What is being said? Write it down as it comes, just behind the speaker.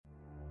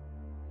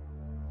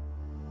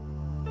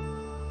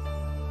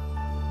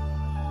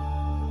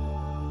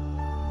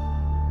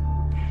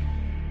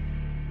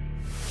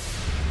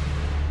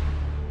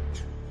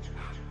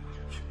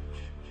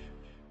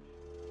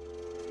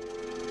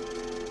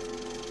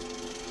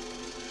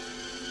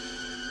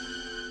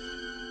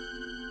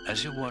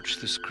As you watch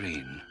the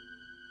screen,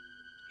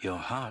 your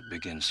heart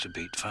begins to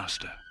beat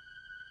faster.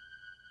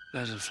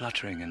 There's a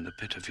fluttering in the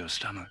pit of your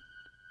stomach.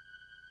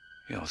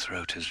 Your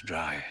throat is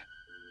dry.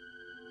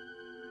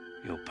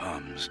 Your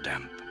palms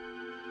damp.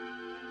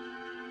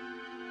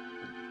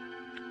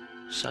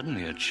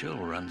 Suddenly a chill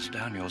runs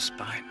down your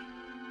spine.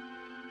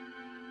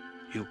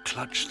 You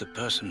clutch the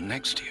person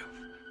next to you.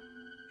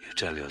 You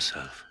tell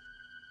yourself,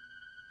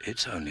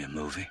 it's only a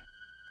movie.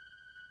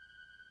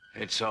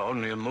 It's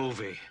only a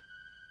movie.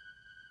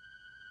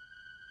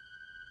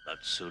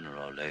 But sooner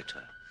or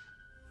later,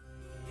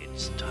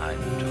 it's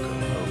time to go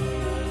home.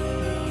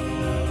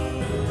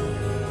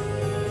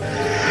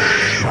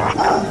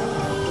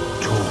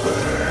 Shocktober.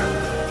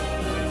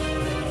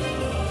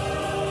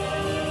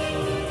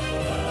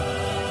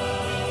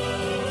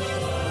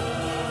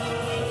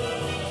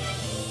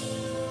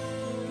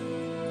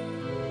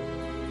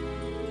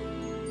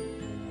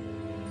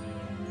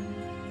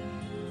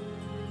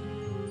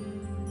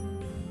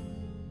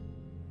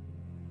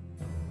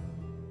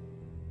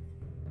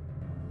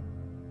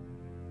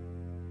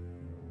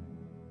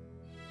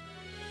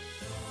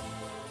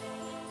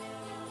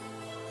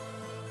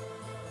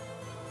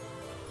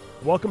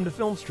 Welcome to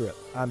Film Strip.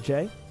 I'm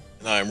Jay.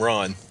 And I'm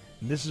Ron.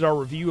 And this is our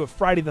review of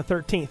Friday the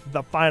 13th,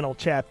 the final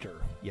chapter.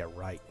 Yeah,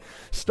 right.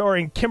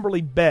 Starring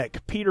Kimberly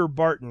Beck, Peter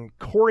Barton,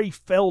 Corey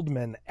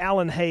Feldman,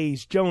 Alan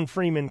Hayes, Joan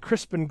Freeman,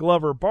 Crispin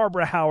Glover,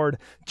 Barbara Howard,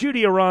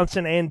 Judy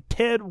Aronson, and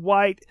Ted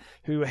White,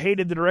 who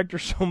hated the director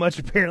so much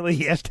apparently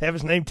he has to have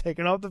his name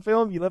taken off the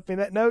film. You left me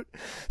that note.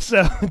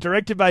 So,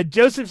 directed by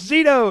Joseph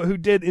Zito, who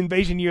did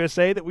Invasion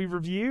USA that we've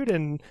reviewed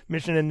and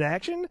Mission in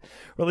Action.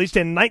 Released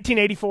in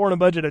 1984 on a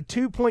budget of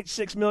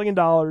 $2.6 million,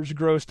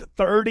 grossed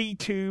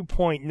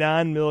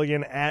 $32.9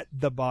 million at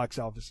the box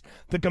office.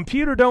 The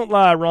computer don't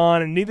lie,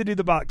 Ron, and neither do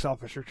the box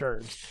office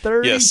returns.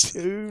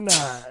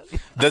 32.9.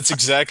 That's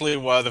exactly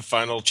why the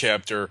final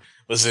chapter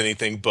was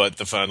anything but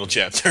the final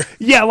chapter.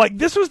 Yeah, like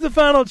this was the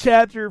final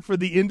chapter for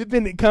the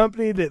independent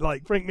company that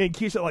like Frank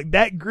Mancuso, like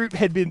that group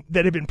had been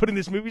putting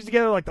these movies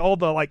together, like all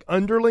the like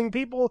underling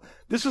people.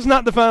 This was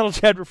not the final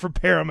chapter for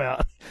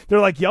Paramount. They're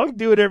like, y'all can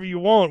do whatever you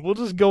want. We'll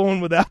just go on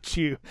without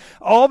you.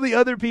 All the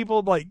other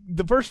people, like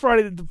the first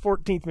Friday the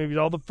 14th movies,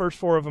 all the first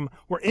four of them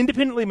were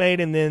independently made,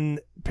 and then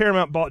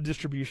Paramount bought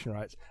distribution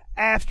rights.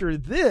 After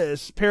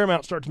this,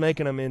 Paramount starts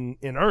making them in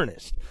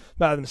earnest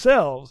by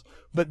themselves,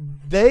 but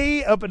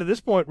they, up until this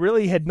point,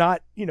 really had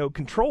not,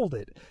 controlled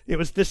it. It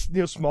was this,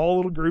 small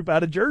little group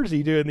out of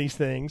Jersey doing these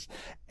things,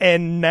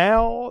 and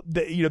now,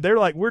 they're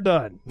like, we're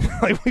done.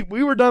 Like,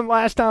 we were done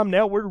last time,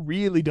 now we're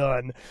really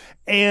done.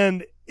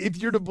 And if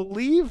you're to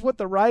believe what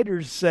the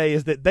writers say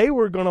is that they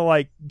were going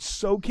to,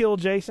 so kill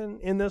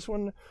Jason in this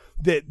one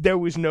that there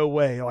was no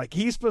way. Like,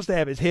 he's supposed to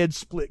have his head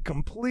split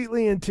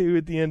completely in two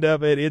at the end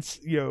of it. It's,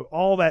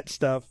 all that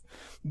stuff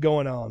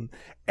going on.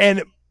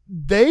 And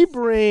they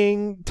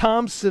bring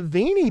Tom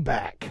Savini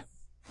back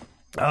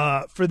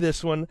for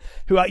this one,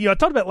 who I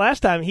talked about last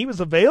time. He was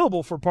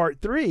available for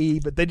part 3,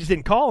 but they just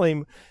didn't call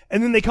him.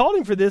 And then they called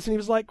him for this, and he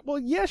was like, well,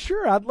 yeah,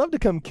 sure, I'd love to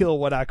come kill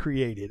what I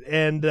created.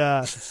 And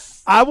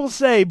I will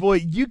say, boy,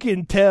 you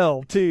can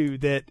tell, too,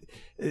 that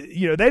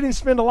they didn't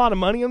spend a lot of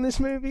money on this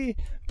movie,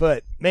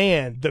 but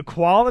man, the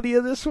quality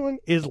of this one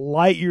is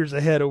light years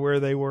ahead of where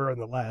they were in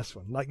the last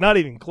one. Like, not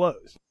even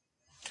close.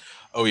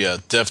 Oh yeah,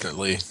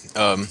 definitely.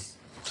 And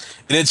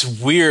it's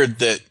weird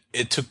that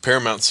it took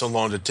Paramount so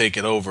long to take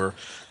it over,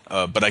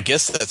 but I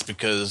guess that's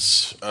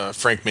because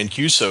Frank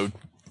Mancuso,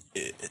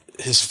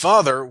 his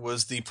father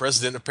was the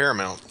president of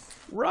Paramount.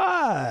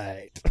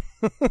 Right.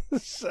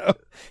 So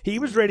he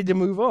was ready to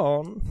move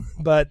on,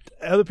 but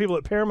other people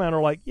at Paramount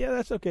are like, yeah,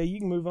 that's okay, you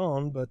can move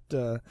on,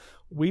 but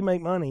we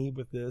make money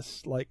with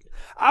this. Like,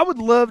 I would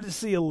love to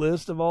see a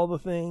list of all the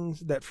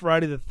things that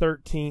Friday the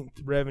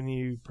 13th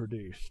revenue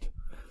produced,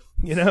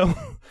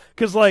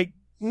 because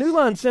New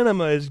Line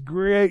Cinema is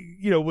great,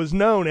 was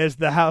known as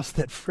the house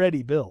that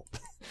Freddy built.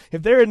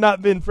 If there had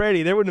not been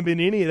Freddy, there wouldn't have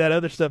been any of that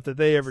other stuff that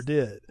they ever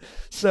did.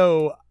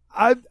 So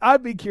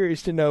I'd be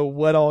curious to know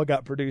what all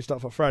got produced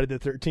off of Friday the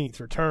 13th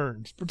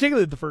Returns,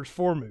 particularly the first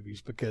 4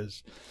 movies,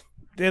 because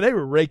they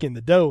were raking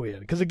the dough in.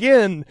 Because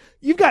again,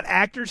 you've got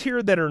actors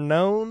here that are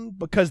known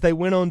because they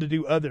went on to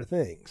do other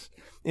things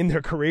in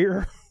their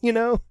career. They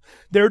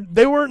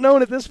weren't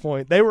known at this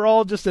point. They were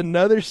all just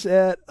another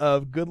set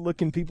of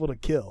good-looking people to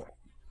kill.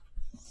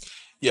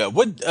 Yeah,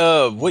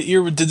 what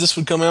year did this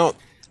one come out?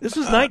 This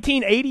was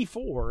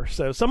 1984,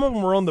 so some of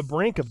them were on the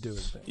brink of doing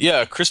things.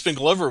 Yeah, Crispin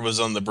Glover was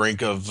on the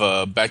brink of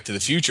Back to the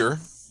Future.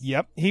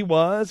 Yep, he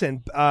was,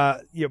 and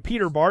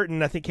Peter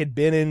Barton, I think, had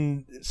been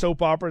in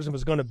soap operas and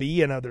was going to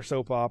be in other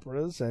soap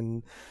operas,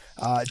 and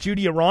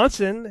Judy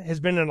Aronson has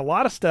been in a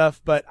lot of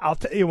stuff, but I'll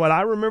tell you what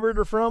I remembered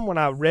her from when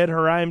I read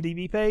her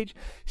IMDb page.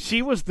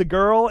 She was the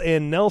girl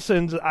in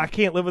Nelson's "I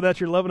Can't Live Without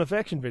Your Love and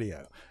Affection"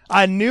 video.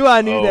 I knew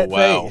that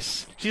wow.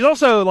 face. She's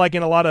also like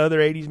in a lot of other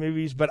 80s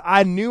movies, but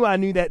I knew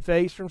that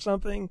face from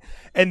something.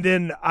 And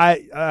then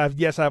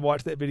I've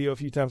watched that video a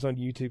few times on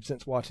YouTube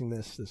since watching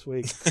this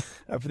week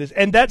for this.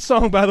 And that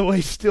song, by the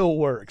way, still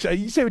works.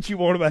 You say what you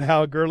want about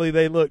how girly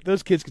they look.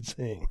 Those kids could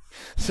sing.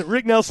 So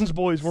Rick Nelson's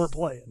boys weren't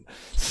playing.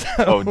 So,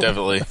 Oh,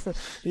 definitely.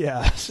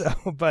 yeah. So,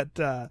 but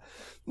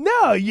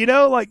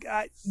no, like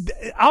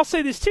I'll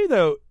say this too,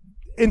 though.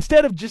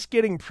 Instead of just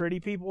getting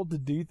pretty people to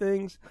do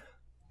things,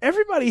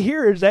 everybody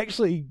here is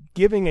actually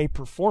giving a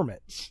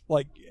performance.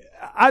 Like,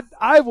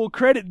 I will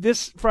credit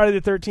this Friday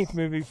the 13th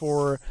movie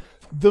for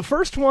the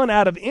first one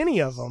out of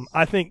any of them,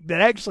 I think, that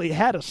actually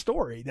had a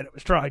story that it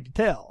was trying to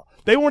tell.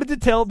 They wanted to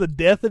tell the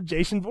death of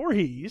Jason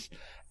Voorhees,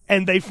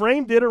 and they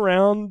framed it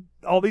around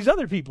all these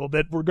other people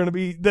that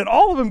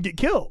all of them get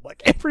killed.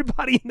 Like,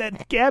 everybody in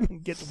that cabin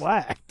gets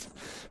whacked.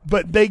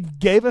 But they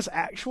gave us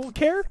actual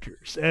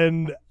characters,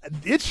 and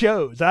it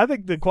shows. I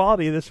think the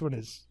quality of this one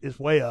is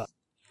way up.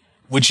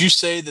 Would you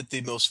say that the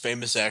most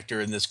famous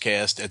actor in this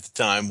cast at the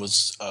time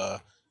was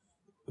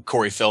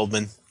Corey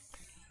Feldman?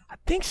 I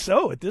think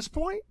so. At this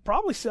point,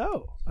 probably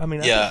so. I mean,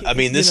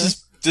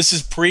 this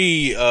is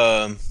pre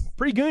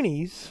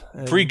Goonies,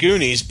 pre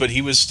Goonies, but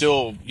he was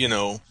still, he's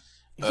on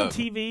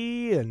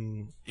TV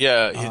and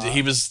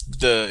he was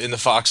in the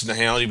Fox and the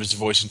Hound. He was the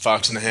voice in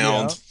Fox and the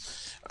Hound.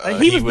 Yeah.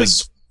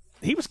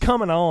 He was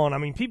coming on. I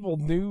mean, people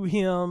knew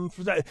him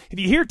for that. If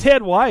you hear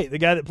Ted White, the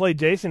guy that played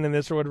Jason in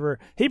this or whatever,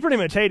 he pretty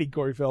much hated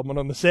Corey Feldman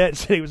on the set.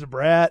 Said he was a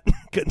brat,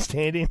 couldn't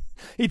stand him.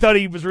 He thought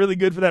he was really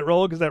good for that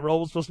role because that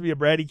role was supposed to be a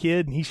bratty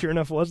kid, and he sure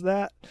enough was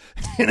that.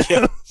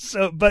 Yeah.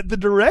 So, but the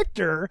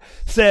director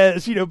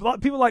says, a lot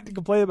of people like to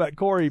complain about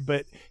Corey,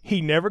 but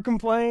he never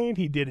complained.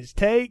 He did his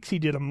takes. He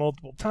did them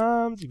multiple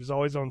times. He was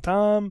always on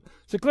time.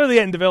 So clearly, he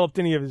hadn't developed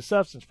any of his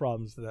substance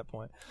problems to that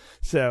point.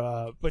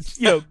 So, but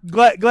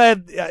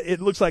glad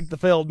it looks like the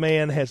failed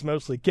man has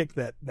mostly kicked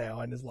that now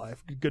in his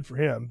life. Good for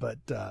him. But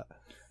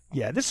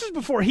this is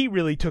before he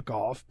really took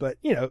off. But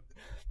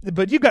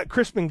but you've got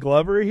Crispin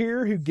Glover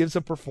here who gives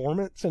a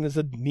performance and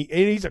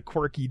he's a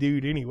quirky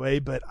dude anyway.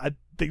 But I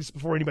think it's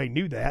before anybody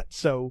knew that.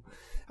 So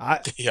I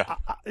don't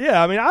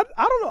know.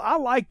 I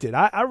liked it.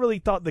 I really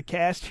thought the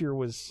cast here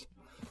was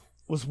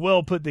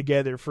well put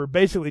together for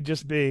basically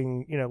just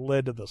being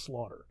led to the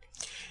slaughter.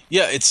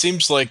 Yeah, it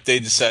seems like they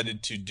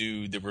decided to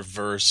do the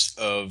reverse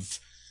of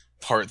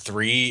Part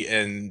 3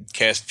 and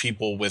cast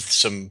people with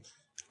some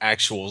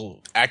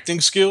actual acting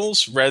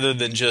skills rather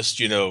than just,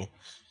 the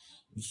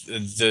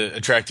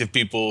attractive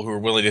people who are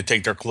willing to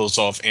take their clothes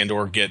off and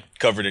or get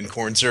covered in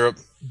corn syrup.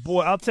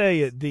 Boy, I'll tell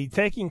you, the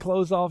taking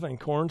clothes off and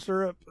corn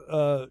syrup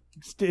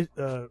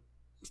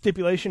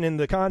stipulation in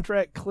the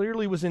contract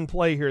clearly was in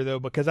play here, though,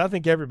 because I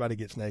think everybody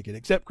gets naked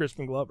except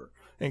Crispin Glover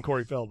and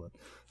Corey Feldman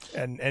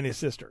and his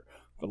sister.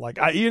 But like,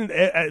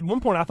 at one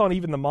point I thought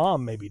even the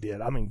mom maybe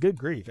did. I mean, good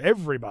grief,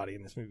 everybody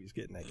in this movie is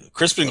getting naked.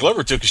 Crispin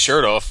Glover took his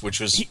shirt off, which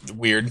was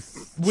weird.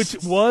 Which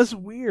was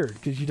weird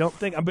because you don't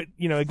think. But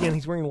again,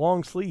 he's wearing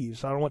long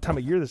sleeves, so I don't know what time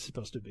of year this is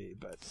supposed to be.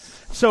 But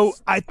so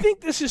I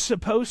think this is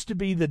supposed to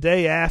be the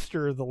day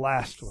after the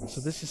last one. So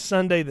this is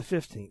Sunday the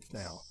 15th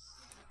now.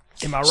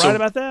 Am I right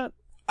about that?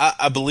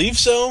 I believe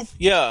so.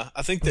 Yeah,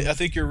 I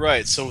think you're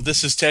right. So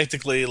this is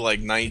technically like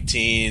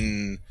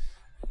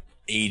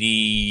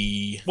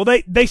 1980. Well,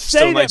 they say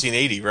still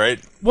 1980, right?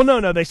 Well,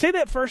 no. They say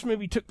that first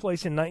movie took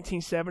place in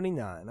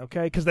 1979.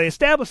 Okay, because they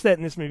established that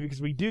in this movie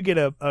because we do get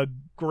a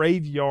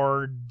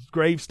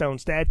gravestone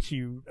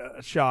statue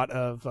shot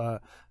of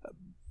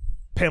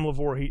Pamela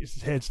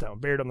Voorhees' headstone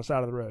buried on the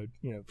side of the road,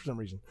 for some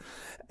reason.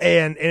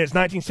 And it's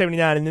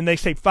 1979, and then they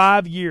say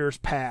 5 years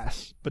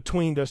pass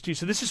between those two.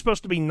 So this is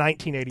supposed to be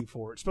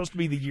 1984. It's supposed to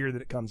be the year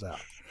that it comes out.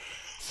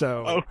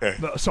 So, okay.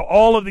 So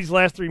all of these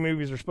last three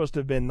movies are supposed to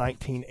have been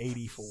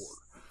 1984.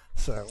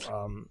 So,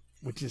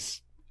 which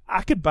is,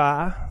 I could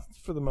buy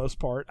for the most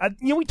part.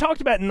 We talked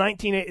about in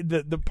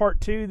the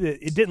part 2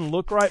 that it didn't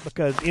look right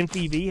because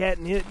MTV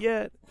hadn't hit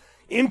yet.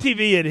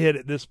 MTV had hit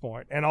at this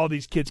point, and all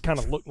these kids kind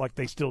of looked like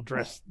they still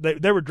dressed.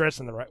 They were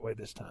dressing the right way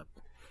this time.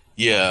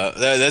 Yeah,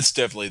 that's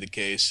definitely the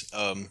case.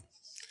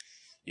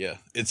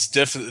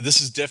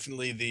 This is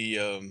definitely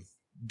the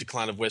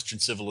decline of Western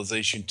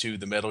civilization to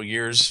the metal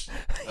years.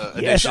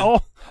 Yes,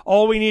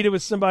 all we needed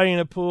was somebody in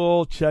a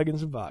pool chugging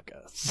some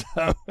vodka,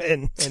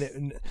 and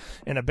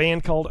a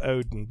band called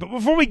Odin. But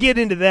before we get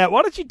into that,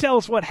 why don't you tell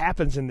us what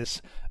happens in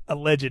this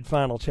alleged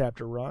final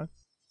chapter, Ron?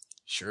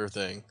 Sure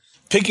thing.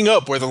 Picking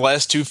up where the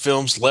last two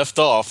films left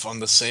off on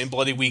the same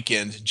bloody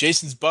weekend,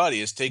 Jason's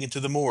body is taken to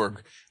the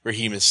morgue, where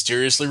he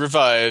mysteriously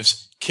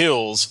revives,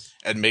 kills,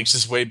 and makes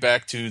his way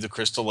back to the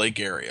Crystal Lake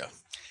area.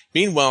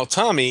 Meanwhile,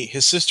 Tommy,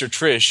 his sister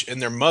Trish, and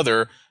their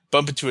mother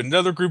bump into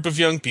another group of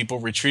young people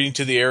retreating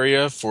to the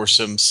area for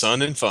some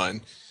sun and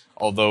fun,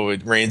 although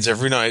it rains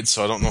every night,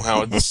 so I don't know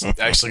how it's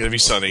actually going to be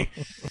sunny.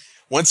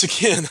 Once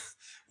again,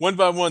 one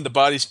by one, the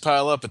bodies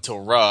pile up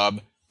until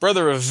Rob,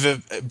 brother of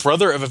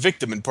a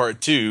victim in part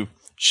 2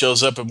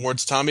 shows up and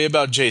warns Tommy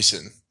about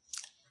Jason,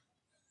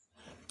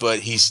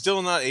 but he's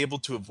still not able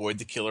to avoid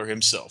the killer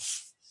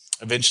himself.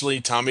 Eventually,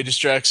 Tommy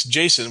distracts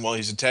Jason while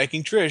he's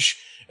attacking Trish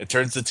and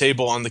turns the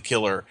table on the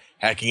killer,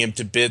 hacking him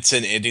to bits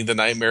and ending the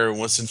nightmare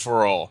once and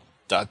for all. ...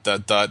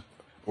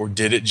 Or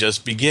did it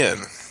just begin?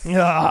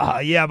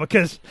 Yeah,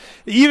 because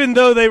even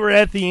though they were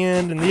at the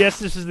end, and yes,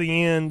 this is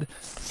the end,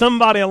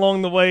 somebody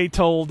along the way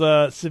told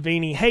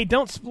Savini, hey,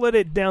 don't split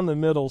it down the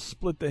middle,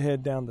 split the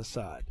head down the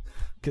side,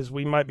 because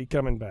we might be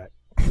coming back.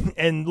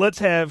 And let's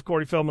have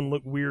Corey Feldman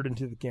look weird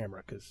into the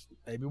camera, because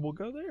maybe we'll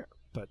go there.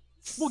 But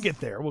we'll get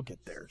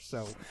there.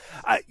 So,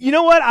 you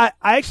know what? I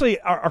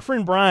actually, our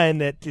friend Brian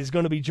that is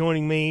going to be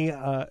joining me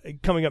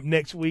coming up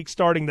next week,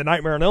 starting the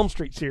Nightmare on Elm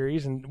Street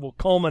series, and will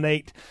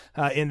culminate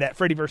in that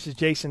Freddy versus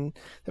Jason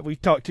that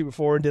we've talked to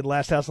before and did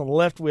Last House on the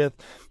Left with.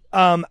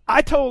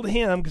 I told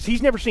him, because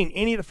he's never seen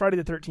any of the Friday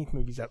the 13th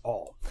movies at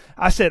all,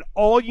 I said,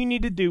 all you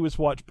need to do is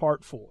watch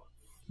part 4.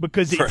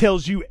 Because it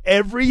tells you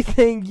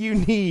everything you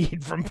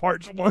need from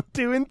parts 1,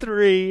 2, and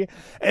 3,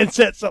 and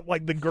sets up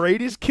like the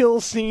greatest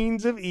kill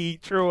scenes of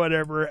each or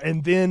whatever,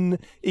 and then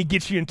it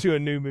gets you into a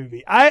new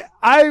movie.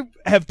 I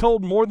have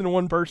told more than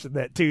one person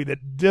that too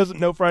that doesn't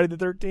know Friday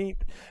the 13th.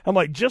 I'm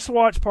like, just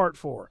watch part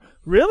 4.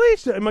 Really?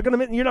 So am I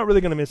gonna? You're not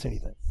really gonna miss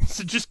anything.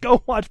 So just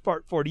go watch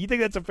part 4. Do you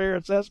think that's a fair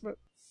assessment?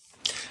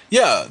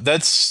 Yeah,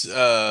 that's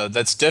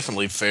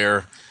definitely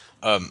fair.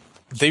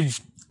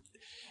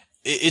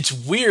 It's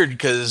weird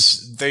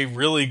because they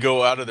really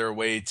go out of their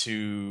way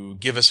to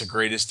give us a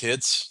greatest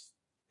hits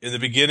in the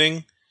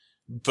beginning,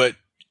 but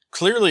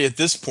clearly at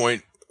this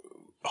point,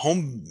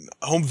 home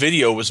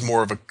video was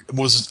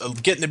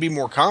getting to be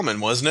more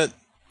common, wasn't it?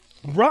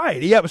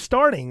 Right. Yeah, it was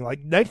starting. Like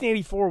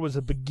 1984 was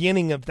the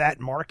beginning of that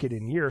market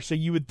in year, so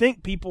you would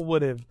think people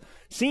would have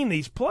seen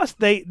these. Plus,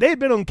 they had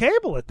been on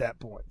cable at that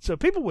point, so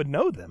people would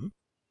know them.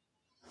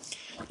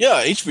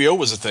 Yeah, HBO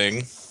was a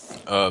thing.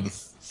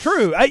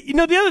 True.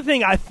 The other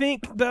thing I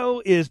think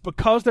though is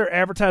because they're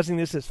advertising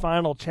this as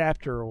final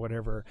chapter or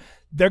whatever,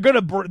 they're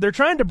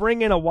trying to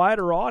bring in a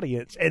wider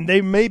audience, and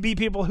they may be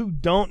people who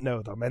don't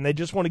know them, and they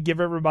just want to give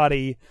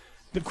everybody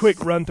the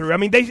quick run through. I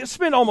mean, they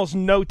spend almost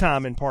no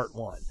time in part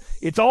 1.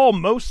 It's all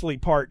mostly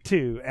part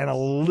 2 and a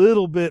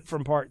little bit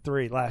from part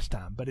 3 last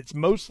time, but it's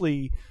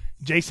mostly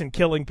Jason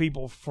killing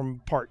people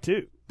from part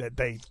 2 that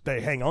they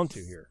hang on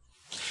to here.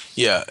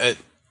 Yeah,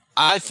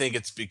 I think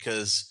it's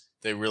because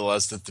they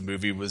realized that the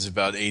movie was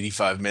about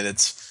 85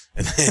 minutes,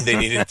 and they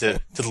needed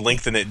to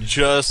lengthen it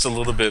just a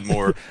little bit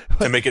more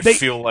to make it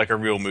feel like a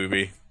real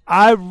movie.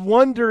 I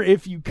wonder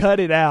if you cut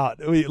it out,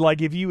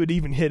 like if you would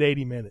even hit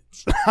 80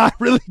 minutes. I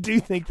really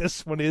do think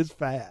this one is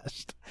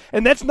fast.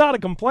 And that's not a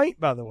complaint,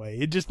 by the way.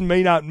 It just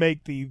may not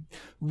make the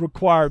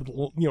required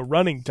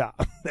running time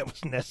that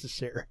was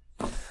necessary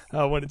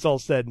when it's all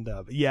said and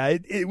done. But yeah,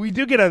 we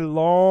do get a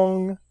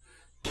long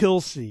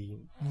kill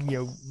scene,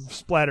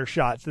 splatter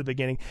shots at the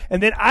beginning.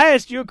 And then I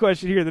asked you a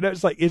question here that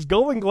was like, is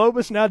Golden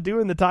Globus now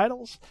doing the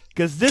titles?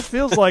 Because this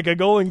feels like a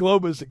Golden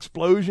Globus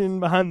explosion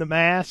behind the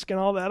mask and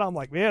all that. I'm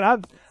like,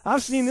 man,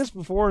 I've seen this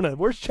before. And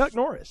where's Chuck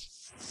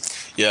Norris?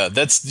 Yeah,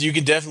 you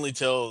can definitely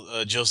tell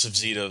Joseph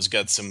Zito's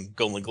got some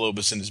Golden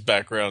Globus in his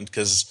background,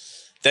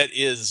 because that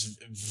is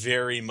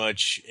very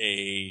much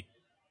a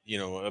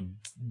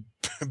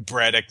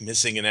Braddock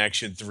Missing in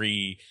Action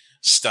 3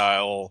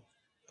 style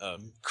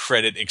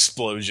credit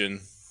explosion.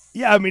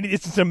 Yeah, I mean,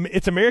 it's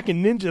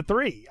American Ninja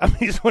 3. I mean,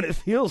 it's what it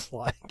feels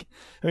like.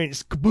 I mean,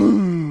 it's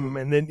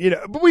kaboom, and then,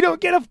 but we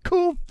don't get a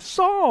cool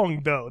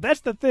song, though.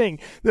 That's the thing.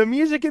 The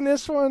music in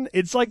this one,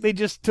 it's like they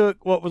just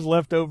took what was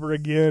left over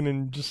again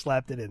and just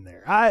slapped it in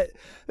there.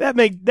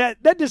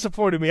 That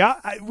disappointed me.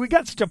 We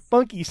got such a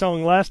funky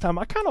song last time.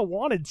 I kind of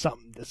wanted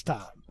something this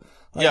time.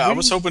 I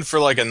was hoping for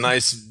like a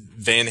nice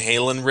Van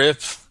Halen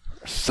riff,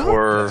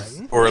 or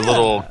a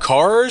little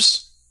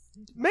Cars.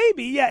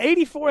 Maybe, yeah,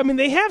 84. I mean,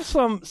 they have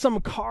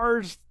some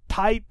Cars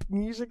type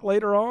music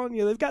later on.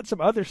 They've got some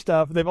other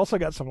stuff. They've also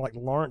got some like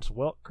Lawrence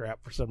Welk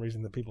crap for some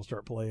reason that people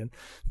start playing.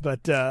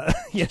 But I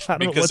don't know,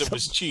 because it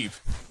was cheap.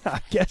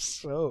 I guess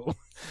so.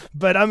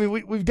 But I mean,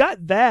 we've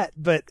got that.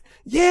 But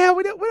yeah,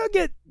 we don't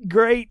get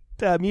great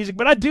music.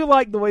 But I do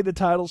like the way the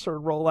titles sort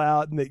of roll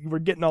out, and that we're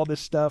getting all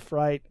this stuff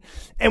right.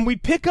 And we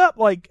pick up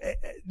like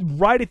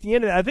right at the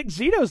end of it. I think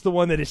Zito's the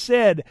one that has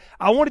said,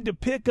 I wanted to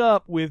pick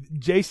up with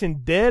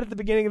Jason dead at the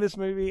beginning of this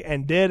movie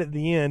and dead at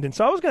the end. And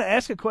so I was going to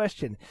ask a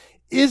question.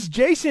 Is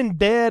Jason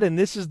dead, and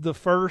this is the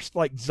first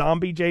like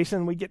zombie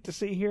Jason we get to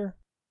see here?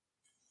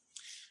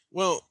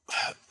 Well,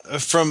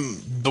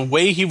 from the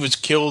way he was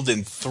killed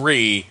in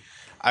 3,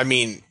 I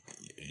mean,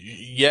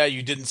 yeah,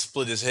 you didn't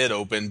split his head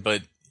open,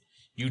 but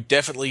you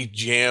definitely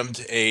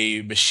jammed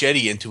a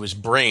machete into his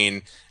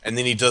brain, and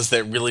then he does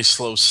that really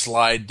slow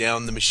slide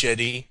down the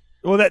machete.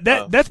 Well,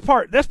 that's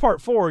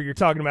part 4 you're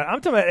talking about. I'm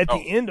talking about at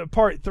the end of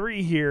part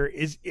 3 here.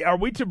 Are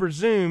we to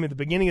presume at the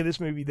beginning of this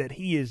movie that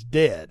he is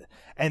dead,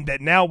 and that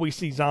now we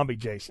see zombie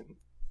Jason?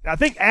 I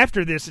think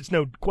after this, it's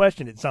no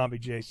question it's zombie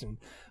Jason.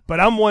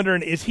 But I'm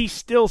wondering, is he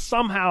still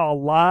somehow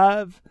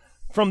alive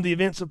from the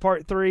events of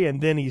Part 3,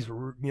 and then he's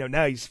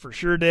now he's for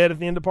sure dead at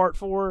the end of Part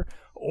 4,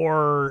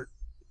 or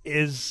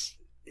is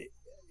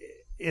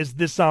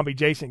this zombie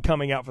Jason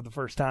coming out for the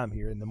first time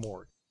here in the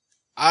morgue?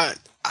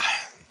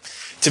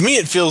 To me,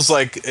 it feels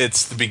like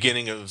it's the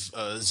beginning of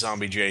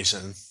zombie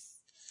Jason,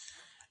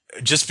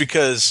 just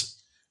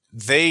because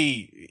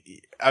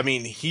he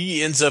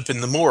ends up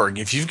in the morgue.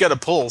 If you've got a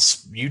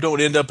pulse, you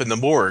don't end up in the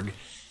morgue.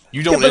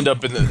 You don't end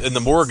up in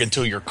the morgue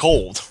until you're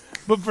cold.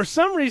 But for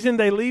some reason,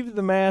 they leave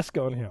the mask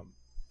on him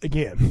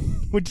again,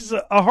 which is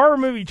a horror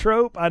movie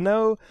trope, I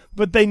know,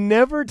 but they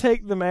never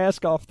take the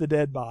mask off the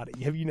dead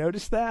body. Have you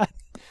noticed that?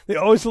 They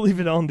always leave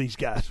it on these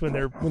guys when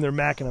they're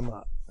macking them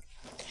up.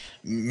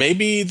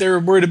 Maybe they're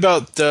worried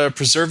about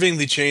preserving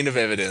the chain of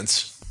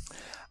evidence.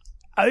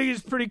 I think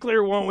it's pretty clear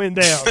it won't win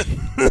down.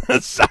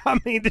 So, I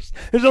mean,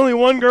 there's only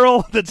one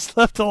girl that's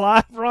left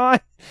alive, Ron,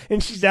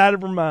 and she's out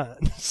of her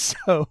mind.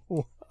 So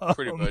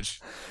pretty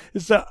much.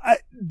 So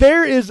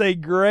there is a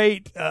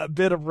great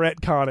bit of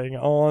retconning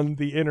on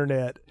the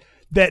internet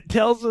that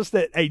tells us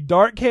that a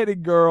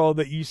dark-headed girl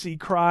that you see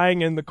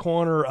crying in the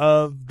corner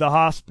of the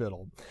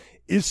hospital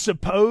is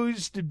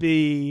supposed to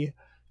be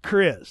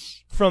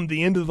Chris from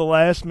the end of the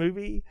last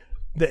movie,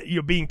 that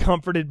you're being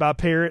comforted by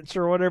parents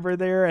or whatever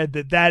there, and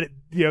that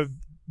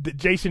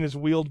Jason is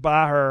wheeled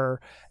by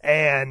her,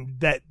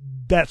 and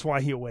that's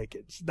why he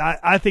awakens.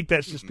 I think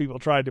that's just people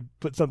trying to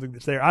put something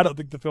that's there. I don't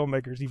think the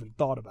filmmakers even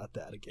thought about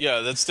that again. Yeah,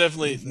 that's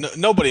definitely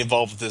nobody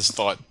involved with this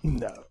thought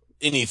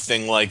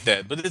anything like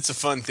that, but it's a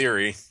fun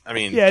theory. I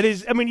mean, yeah, it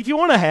is. I mean, if you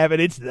want to have it,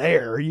 it's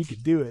there. You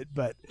could do it,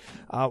 but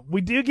we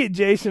do get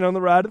Jason on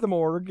the ride of the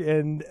morgue,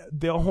 and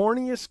the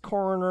horniest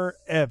coroner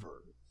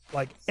ever.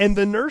 And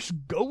the nurse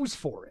goes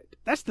for it.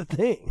 That's the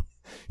thing.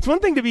 It's one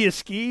thing to be a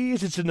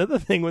skis. It's another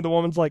thing when the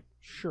woman's like,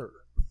 sure,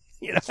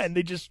 and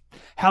they just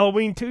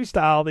Halloween 2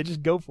 style. They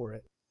just go for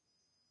it.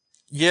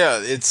 Yeah,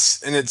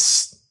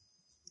 it's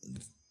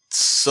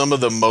some of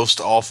the most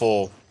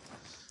awful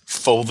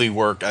Foley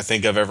work I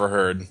think I've ever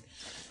heard.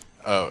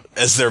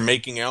 As they're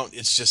making out,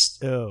 it's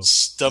just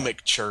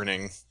stomach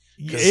churning.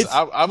 Because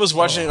I was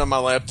watching it on my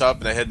laptop,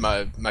 and I had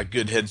my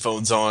good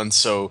headphones on,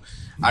 so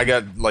I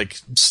got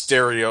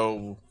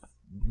stereo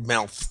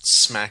mouth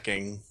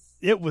smacking.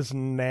 It was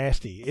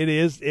nasty.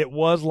 It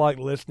was like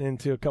listening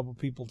to a couple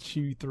people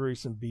chew through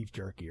some beef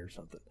jerky or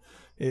something.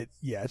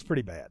 It's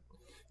pretty bad.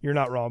 You're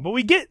not wrong. But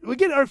we get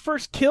our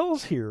first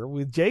kills here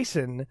with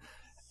Jason,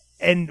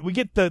 and we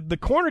get the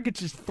coroner gets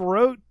his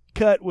throat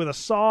cut with a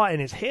saw and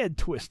his head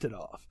twisted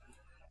off.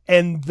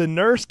 And the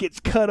nurse gets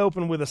cut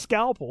open with a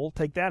scalpel.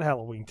 Take that,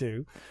 Halloween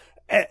 2.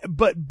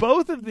 But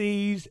both of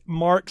these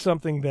mark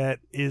something that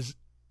is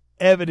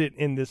evident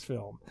in this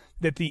film,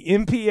 that the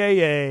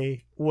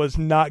MPAA was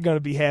not going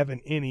to be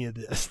having any of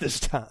this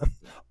time.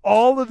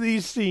 All of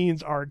these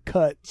scenes are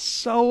cut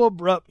so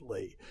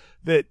abruptly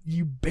that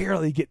you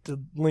barely get to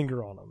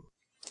linger on them.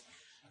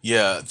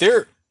 Yeah,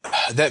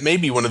 that may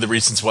be one of the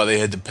reasons why they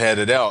had to pad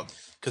it out,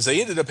 because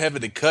they ended up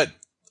having to cut,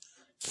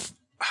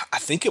 I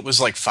think it was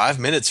 5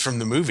 minutes from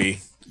the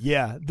movie.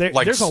 Yeah,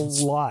 there's a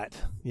lot.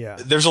 Yeah,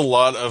 there's a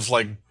lot of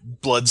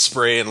blood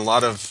spray and a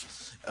lot of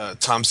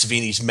Tom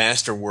Savini's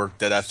masterwork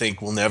that I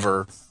think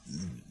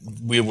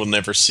we will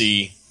never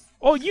see.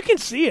 Oh, you can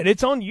see it.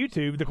 It's on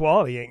YouTube. The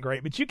quality ain't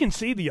great, but you can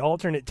see the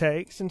alternate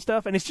takes and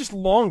stuff, and it's just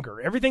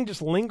longer. Everything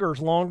just lingers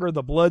longer.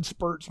 The blood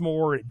spurts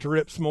more. It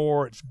drips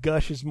more. It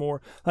gushes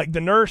more. The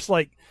nurse,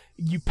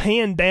 you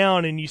pan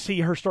down and you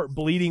see her start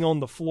bleeding on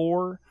the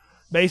floor,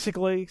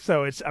 basically.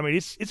 So it's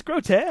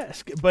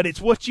grotesque, but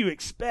it's what you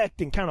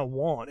expect and kind of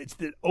want. It's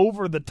the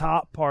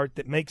over-the-top part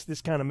that makes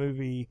this kind of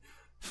movie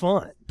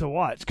fun to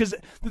watch. Because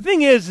the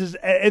thing is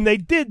and they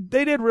did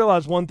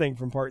realize one thing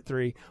from Part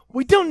 3: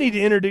 we don't need to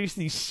introduce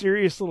these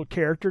serious little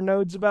character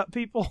nodes about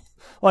people,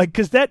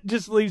 because that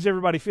just leaves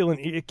everybody feeling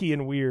icky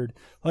and weird.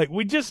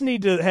 We just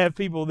need to have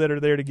people that are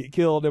there to get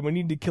killed, and we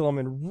need to kill them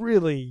in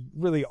really,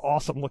 really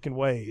awesome looking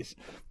ways.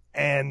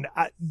 And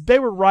they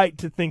were right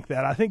to think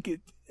that. I think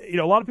a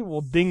lot of people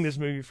will ding this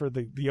movie for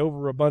the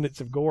overabundance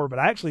of gore, but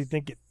I actually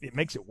think it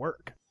makes it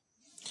work.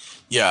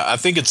 Yeah, I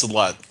think it's a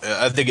lot.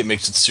 I think it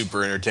makes it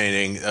super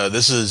entertaining.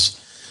 This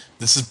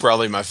is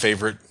probably my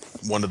favorite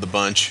one of the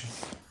bunch.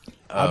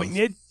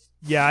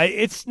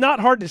 It's not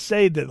hard to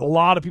say that a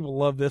lot of people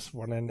love this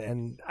one,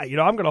 and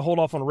I'm going to hold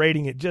off on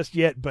rating it just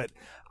yet, but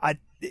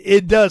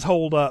it does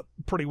hold up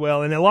pretty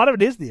well, and a lot of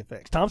it is the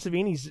effects. Tom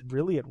Savini's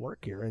really at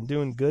work here and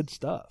doing good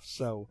stuff.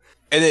 So,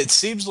 and it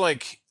seems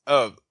like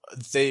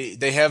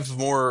they have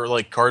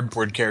more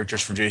cardboard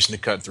characters for Jason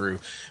to cut through,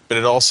 but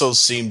it also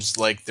seems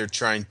like they're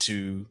trying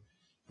to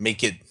make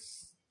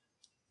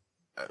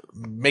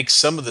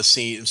some of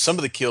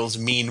the kills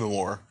mean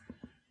more.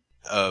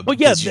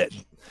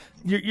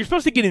 You're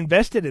supposed to get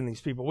invested in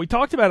these people. We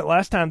talked about it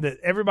last time that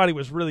everybody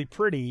was really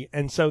pretty,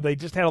 and so they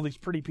just had all these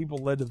pretty people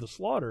led to the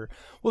slaughter.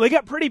 Well, they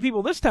got pretty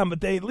people this time, but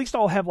they at least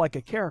all have a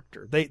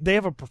character. They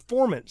have a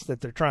performance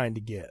that they're trying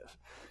to give.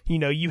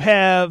 You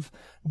have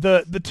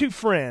the two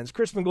friends,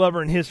 Crispin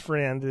Glover and his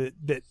friend,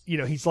 that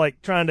he's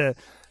trying to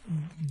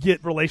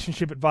get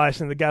relationship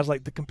advice, and the guy's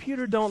like, the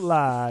computer don't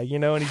lie, you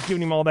know, and he's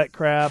giving him all that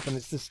crap, and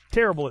it's this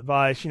terrible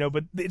advice, you know,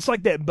 but it's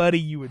like that buddy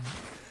you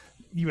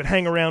would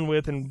hang around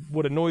with and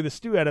would annoy the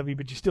stew out of you,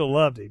 but you still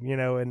loved him, you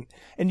know, and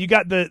you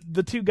got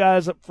the two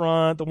guys up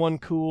front, the one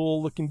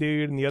cool looking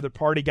dude and the other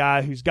party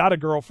guy who's got a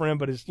girlfriend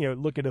but is, you know,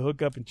 looking to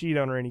hook up and cheat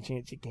on her any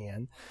chance he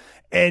can.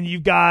 And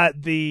you've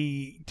got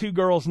the two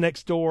girls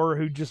next door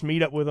who just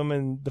meet up with them,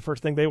 and the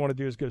first thing they want to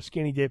do is go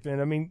skinny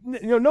dipping. I mean,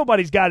 you know,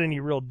 nobody's got any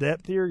real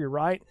depth here, you're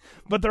right,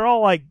 but they're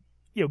all like,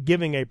 you know,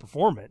 giving a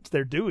performance.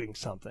 They're doing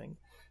something.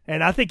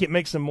 And I think it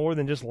makes them more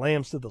than just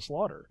lambs to the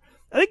slaughter.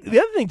 I think the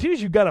other thing, too,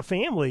 is you've got a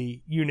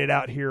family unit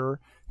out here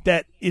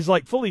that is,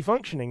 like, fully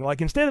functioning.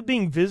 Like, instead of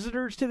being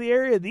visitors to the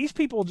area, these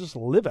people just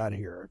live out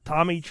here.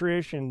 Tommy,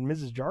 Trish, and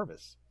Mrs.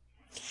 Jarvis.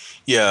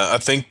 Yeah, I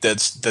think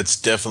that's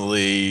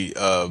definitely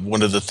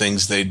one of the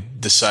things they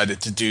decided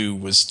to do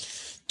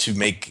was to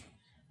make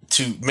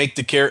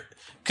the character.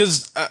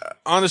 Because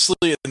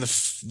honestly, in the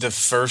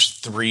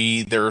first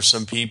three, there are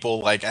some people,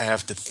 like, I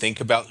have to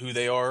think about who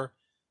they are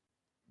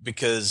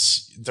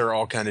because they're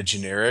all kind of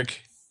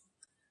generic.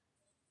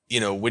 You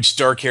know, which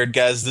dark-haired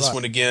guy is this Right.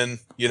 one again?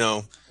 You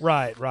know,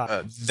 Right.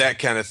 that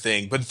kind of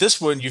thing. But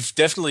this one, you've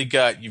got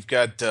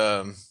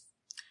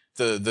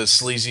the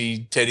sleazy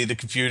Teddy the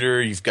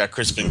computer. You've got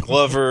Crispin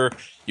Glover.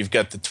 You've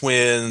got the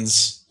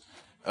twins,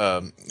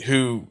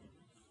 who,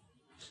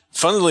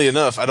 funnily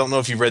enough, I don't know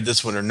if you read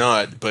this one or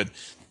not, but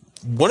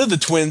one of the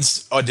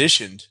twins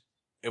auditioned.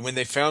 And when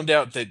they found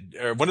out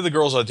or one of the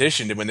girls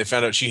auditioned, and when they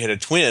found out she had a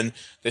twin,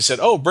 they said,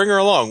 "Oh, bring her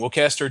along. We'll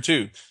cast her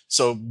too."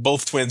 So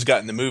both twins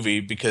got in the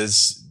movie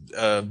because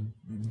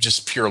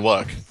just pure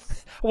luck.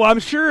 Well, I'm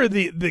sure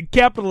the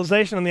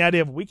capitalization on the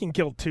idea of we can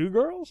kill two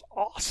girls,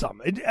 awesome.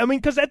 I mean,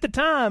 because at the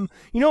time,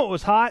 you know what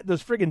was hot?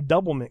 Those friggin'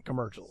 Double Mint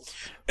commercials.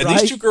 And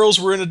right? these two girls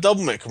were in a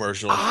Double Mint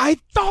commercial. I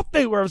thought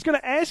they were. I was going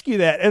to ask you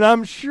that. And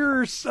I'm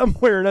sure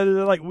somewhere or another,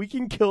 they're like, we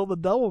can kill the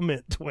Double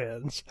Mint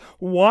twins.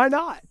 Why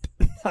not?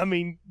 I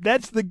mean,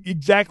 that's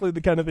exactly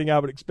the kind of thing I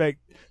would expect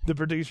the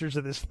producers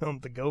of this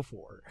film to go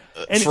for.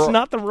 And it's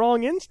not the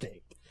wrong instinct.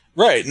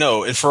 Right,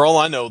 no, and for all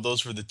I know,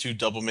 those were the two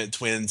Double Mint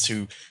twins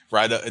who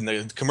ride up in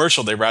the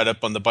commercial. They ride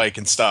up on the bike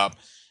and stop,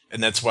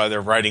 and that's why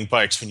they're riding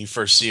bikes when you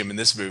first see them in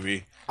this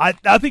movie. I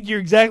think you're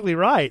exactly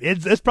right.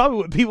 That's probably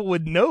what people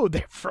would know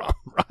they're from,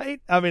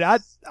 right? I mean, I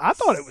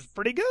thought it was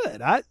pretty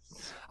good. I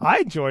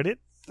enjoyed it.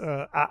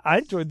 I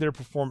enjoyed their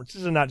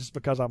performances, and not just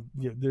because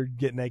they're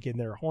getting naked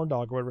and they're a horn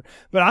dog or whatever,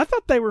 but I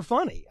thought they were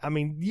funny. I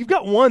mean, you've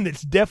got one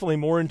that's definitely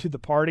more into the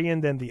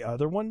partying than the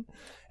other one,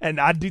 and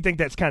I do think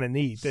that's kind of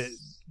neat that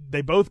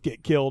they both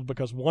get killed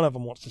because one of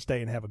them wants to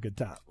stay and have a good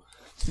time.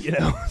 You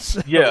know?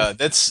 So. Yeah,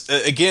 that's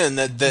again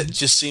that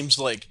just seems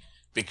like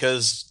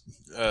because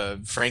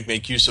Frank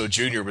Mancuso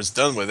Jr. was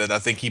done with it. I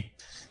think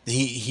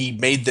he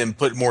made them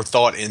put more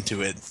thought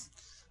into it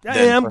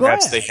than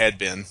perhaps they had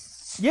been.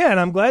 Yeah, and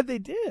I'm glad they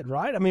did,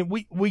 right? I mean,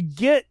 we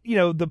get, you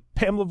know, the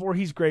Pamela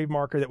Voorhees grave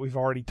marker that we've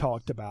already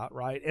talked about,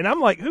 right? And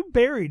I'm like, who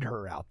buried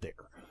her out there?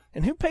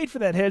 And who paid for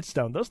that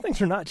headstone? Those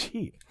things are not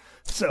cheap.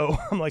 So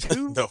I'm like,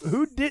 who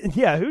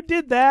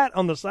did that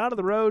on the side of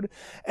the road?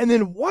 And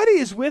then what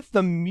is with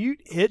the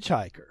mute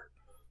hitchhiker?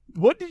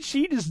 What did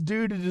she just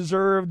do to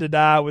deserve to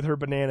die with her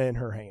banana in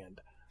her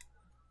hand?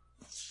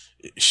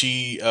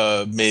 She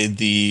made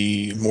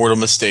the mortal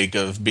mistake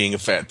of being a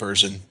fat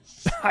person.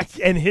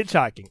 And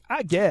hitchhiking,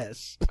 I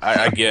guess.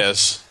 I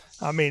guess.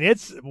 I mean,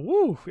 it's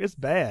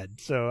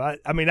bad. So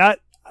I mean,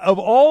 of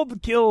all the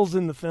kills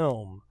in the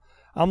film,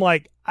 I'm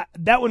like,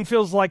 that one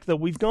feels like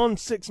we've gone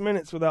 6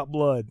 minutes without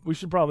blood. We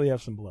should probably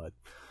have some blood.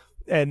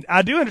 And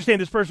I do understand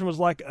this person was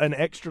like an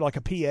extra, like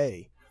a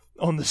PA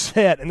on the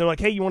set, and they're like,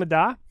 "Hey, you want to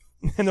die?"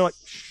 And they're like,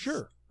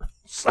 "Sure."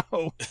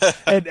 So,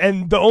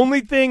 and the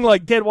only thing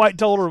like Ted White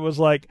told her was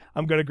like,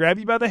 "I'm going to grab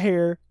you by the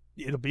hair.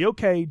 It'll be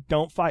okay.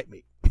 Don't fight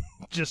me.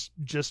 Just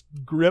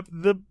grip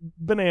the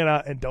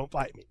banana and don't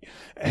fight me."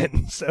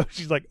 And so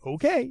she's like,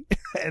 "Okay,"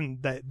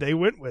 and they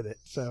went with it.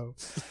 So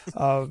it's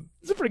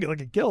a pretty good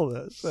looking kill,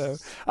 though. So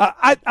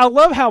I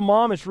love how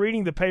Mom is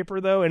reading the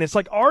paper though, and it's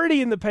like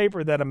already in the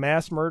paper that a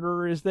mass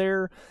murderer is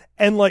there,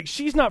 and like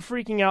she's not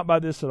freaking out by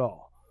this at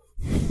all.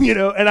 You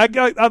know, and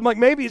I'm like,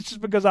 maybe it's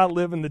just because I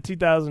live in the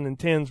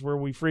 2010s where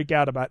we freak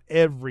out about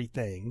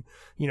everything,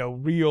 you know,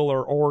 real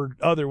or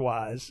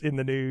otherwise in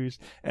the news,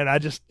 and I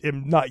just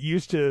am not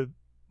used to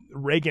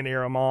Reagan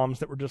era moms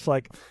that were just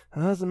like,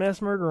 "Oh, there's a mass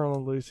murderer on the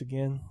loose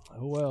again.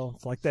 Oh well,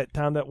 it's like that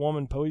time that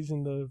woman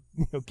poisoned the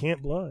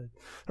Camp Blood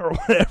or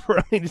whatever."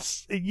 I mean,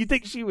 you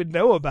think she would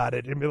know about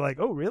it and be like,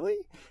 "Oh really?"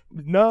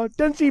 No, it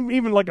doesn't seem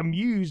even like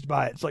amused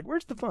by it. It's like,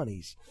 where's the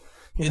funnies?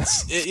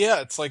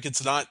 It's like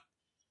it's not.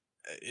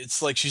 It's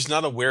like she's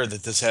not aware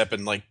that this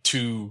happened like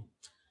 2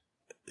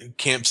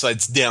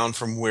 campsites down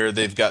from where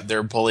they've got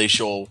their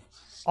palatial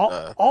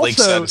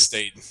lakeside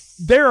estate.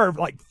 There are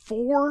like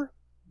 4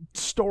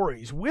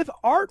 stories with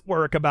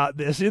artwork about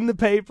this in the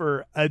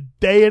paper a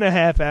day and a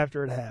half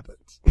after it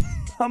happens.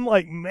 I'm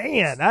like,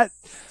 man,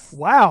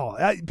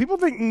 wow. People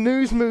think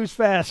news moves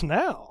fast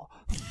now.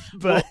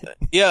 But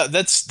yeah,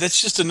 that's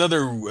just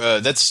another.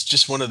 That's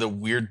just one of the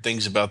weird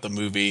things about the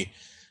movie.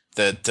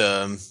 That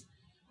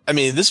I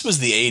mean, this was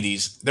the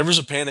 '80s. There was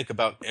a panic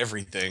about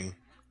everything.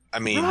 I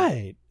mean,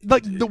 right?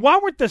 Like, why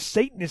weren't the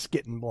Satanists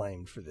getting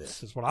blamed for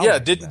this? Is what I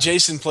didn't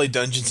Jason play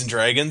Dungeons and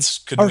Dragons?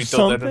 Couldn't or we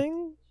throw that in?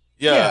 something?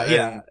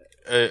 Yeah.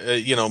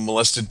 You know,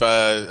 molested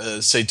by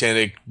a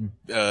satanic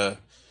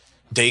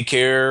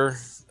daycare.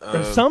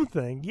 Or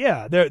something,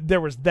 yeah.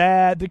 There was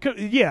that.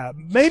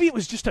 Maybe it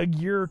was just a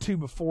year or two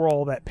before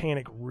all that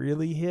panic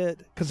really hit.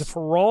 Because if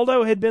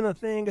Geraldo had been a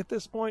thing at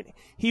this point,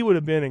 he would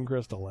have been in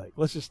Crystal Lake.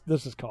 Let's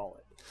just call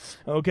it.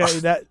 Okay,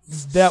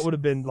 that would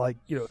have been like,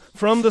 you know,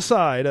 from the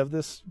side of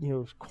this, you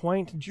know,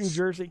 quaint New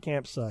Jersey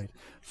campsite,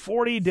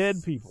 40 dead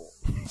people.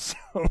 So,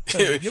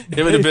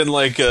 it would have been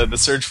like the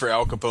search for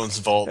Al Capone's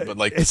vault, but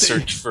like the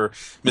search for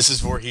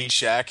Mrs. Voorhees'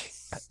 shack.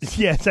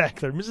 Yeah,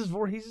 exactly. Mrs.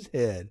 Voorhees'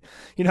 head.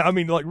 You know, I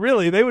mean, like,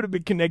 really, they would have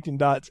been connecting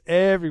dots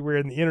everywhere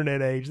in the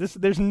internet age.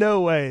 There's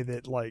no way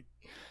that, like,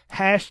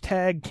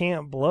 hashtag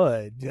Camp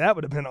Blood, that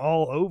would have been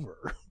all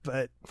over.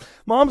 But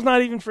Mom's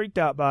not even freaked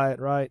out by it,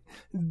 right?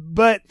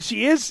 But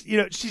she is, you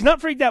know, she's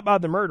not freaked out by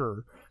the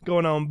murder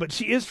going on, but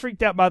she is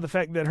freaked out by the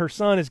fact that her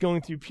son is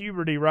going through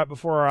puberty right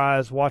before her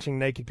eyes, watching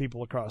naked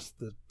people across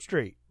the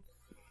street.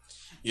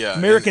 Yeah.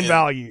 American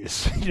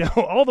values. You know,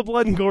 all the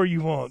blood and gore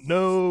you want.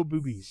 No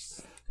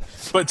boobies.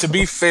 But to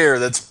be fair,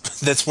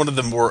 that's one of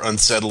the more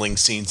unsettling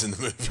scenes in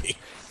the movie.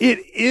 It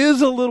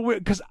is a little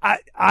weird because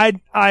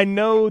I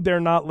know they're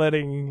not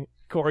letting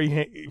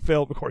Corey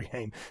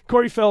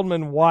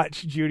Feldman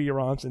watch Judy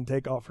Aronson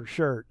take off her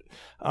shirt.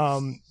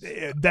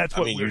 That's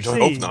what we're seeing. You don't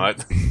hope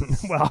not.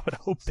 Well, I would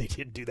hope they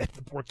didn't do that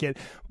to the poor kid.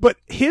 But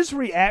his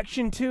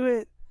reaction to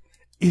it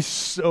is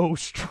so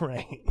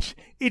strange.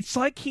 It's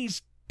like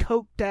he's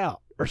coked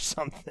out or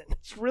something.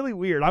 It's really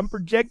weird. I'm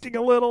projecting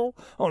a little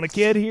on a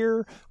kid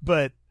here,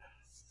 but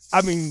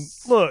I mean,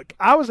 look,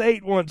 I was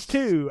 8 once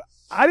too.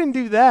 I didn't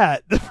do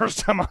that the first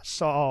time I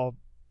saw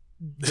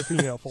the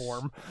female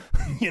form.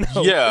 You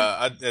know?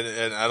 Yeah,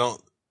 and I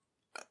don't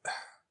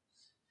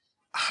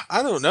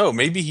know.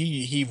 Maybe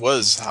he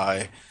was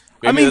high.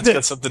 Maybe that's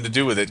got something to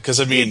do with it. Because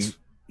I mean,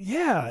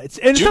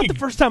 it's not the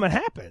first time it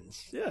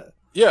happens.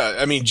 Yeah.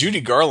 I mean, Judy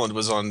Garland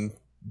was on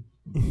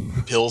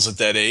pills at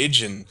that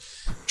age, and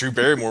Drew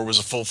Barrymore was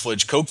a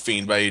full-fledged coke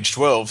fiend by age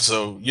 12.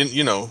 So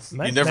you know,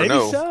 you never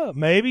know.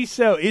 Maybe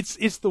so.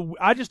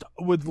 I just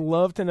would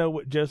love to know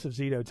what Joseph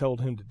Zito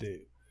told him to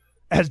do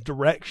as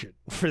direction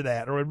for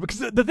that, or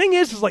because the thing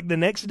is like the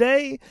next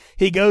day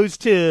he goes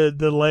to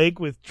the lake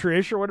with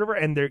Trish or whatever,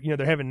 and they're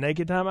having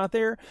naked time out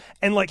there,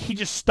 and like he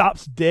just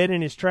stops dead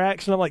in his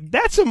tracks, and I'm like,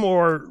 that's a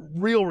more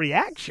real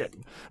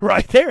reaction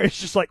right there.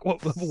 It's just like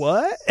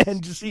what,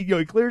 and just he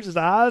clears his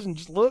eyes and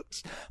just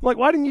looks. I'm like,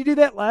 why didn't you do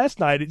that last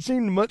night? It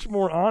seemed much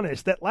more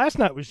honest. That last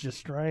night was just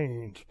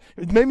strange.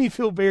 It made me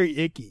feel very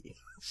icky.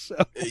 So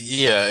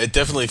yeah, it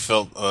definitely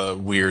felt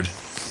weird.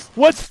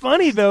 What's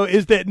funny though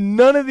is that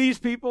none of these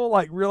people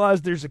like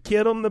realize there's a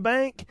kid on the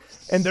bank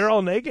and they're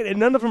all naked, and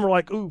none of them are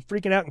like, ooh,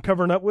 freaking out and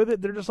covering up with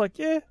it. They're just like,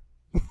 yeah,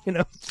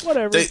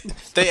 whatever.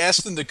 They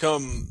asked them to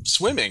come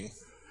swimming.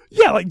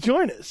 Yeah, like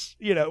join us.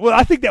 Well,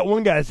 I think that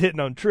one guy's hitting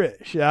on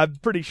Trish. Yeah, I'm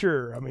pretty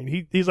sure. I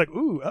mean, he's like,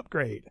 ooh,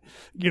 upgrade.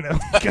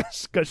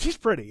 Because she's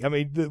pretty. I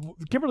mean,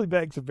 Kimberly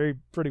Beck's a very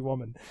pretty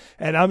woman,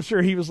 and I'm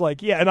sure he was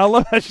like, yeah. And I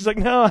love how she's like,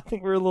 no, I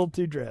think we're a little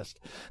too dressed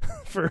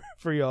for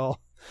y'all.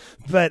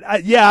 But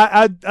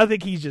I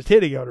think he's just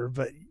hitting on her.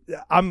 But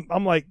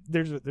I'm like,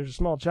 there's a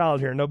small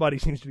child here. Nobody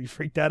seems to be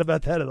freaked out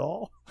about that at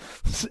all.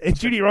 And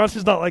Judy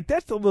Ronson's not like,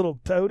 that's the little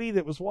toady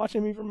that was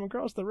watching me from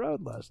across the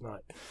road last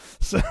night.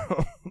 So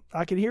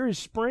I could hear his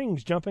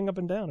springs jumping up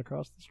and down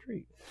across the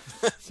street.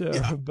 So,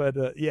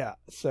 yeah.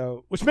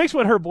 So, which makes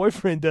what her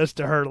boyfriend does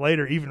to her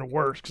later even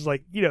worse. Cause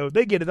like,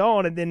 they get it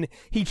on and then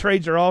he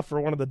trades her off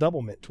for one of the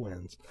Doublemint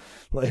twins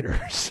later.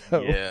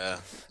 So yeah,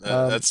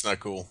 that's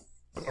not cool.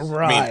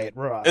 Right.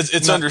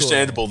 It's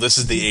understandable. Cool. This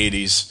is the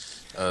 80s.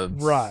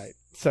 Right.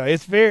 So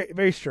it's very,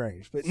 very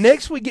strange. But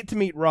next we get to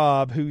meet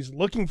Rob, who's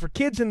looking for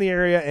kids in the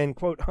area and,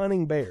 quote,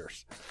 hunting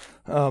bears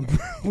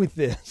with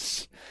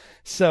this.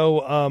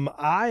 So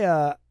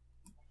I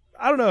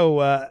don't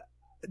know.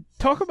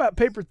 Talk about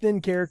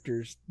paper-thin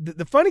characters.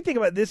 The funny thing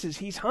about this is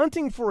he's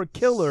hunting for a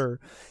killer.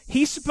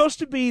 He's supposed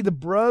to be the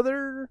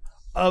brother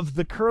of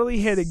the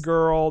curly-headed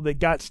girl that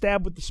got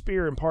stabbed with the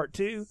spear in part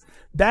 2.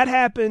 That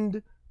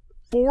happened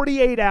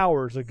 48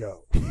 hours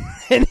ago,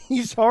 and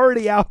he's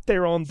already out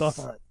there on the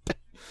hunt.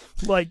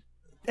 Like,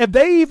 have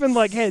they even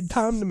had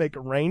time to make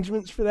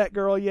arrangements for that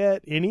girl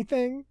yet?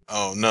 Anything?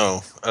 Oh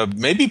no.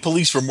 Maybe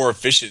police were more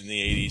efficient in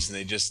the 80s, and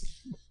they just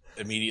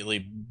immediately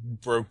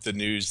broke the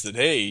news that,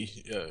 hey,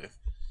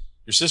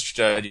 your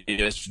sister died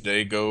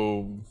yesterday.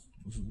 Go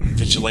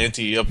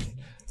vigilante up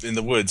in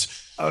the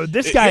woods. Oh,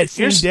 this guy had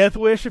seen Death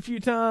Wish a few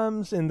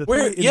times in the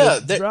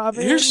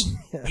drive-in.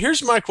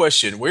 Here's my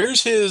question: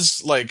 Where's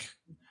his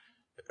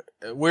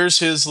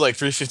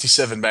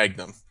 357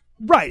 Magnum?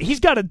 Right, he's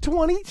got a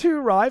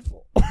 .22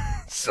 rifle.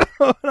 So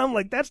I'm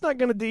like, that's not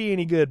going to do you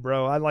any good,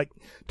 bro. I like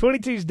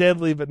 22's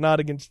deadly, but not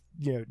against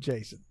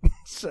Jason.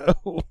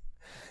 So,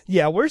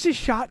 yeah, where's his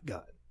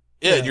shotgun?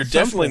 Yeah, and you're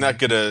definitely not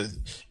gonna.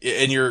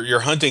 And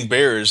your hunting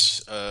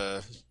bears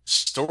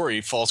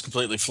story falls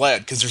completely flat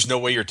because there's no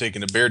way you're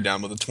taking a bear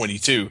down with a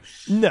 22.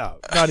 No,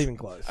 not even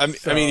close. I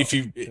mean,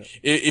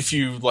 if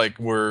you like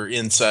were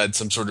inside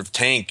some sort of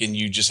tank and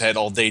you just had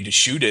all day to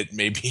shoot it,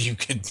 maybe you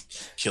could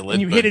kill it.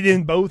 And you hit it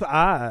in both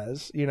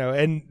eyes,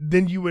 and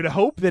then you would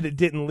hope that it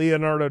didn't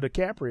Leonardo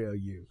DiCaprio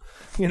you,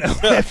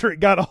 after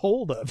it got a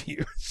hold of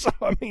you. So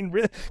I mean,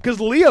 because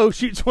Leo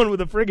shoots one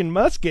with a friggin'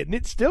 musket and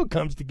it still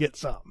comes to get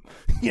something.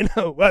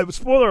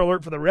 Spoiler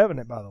alert for The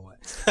Revenant, by the way.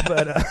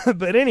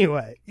 But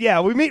anyway,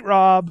 yeah, we meet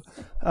Rob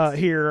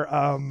here.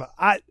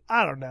 I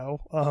don't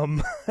know.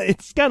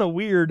 It's kind of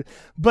weird,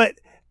 but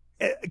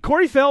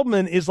Corey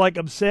Feldman is like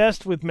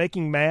obsessed with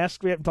making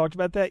masks. We haven't talked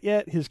about that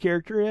yet. His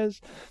character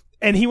is,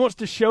 and he wants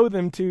to show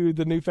them to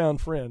the newfound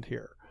friend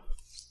here.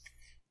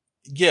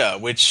 Yeah,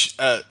 which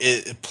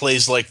it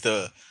plays like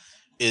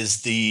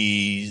is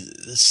the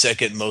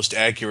second most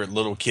accurate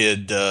little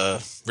kid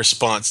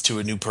response to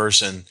a new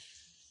person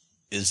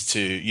is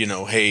to,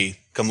 hey,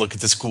 come look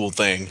at this cool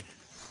thing.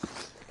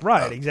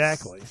 Right,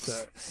 exactly.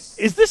 So,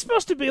 is this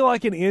supposed to be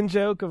like an in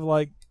joke of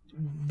like,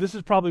 this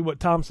is probably what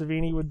Tom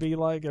Savini would be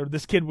like, or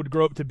this kid would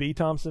grow up to be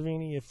Tom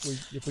Savini if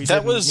we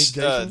that was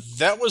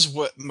that was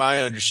what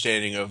my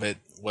understanding of it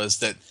was,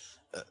 that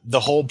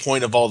the whole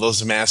point of all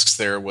those masks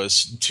there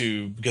was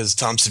because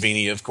Tom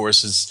Savini, of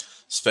course, is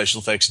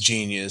special effects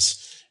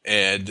genius,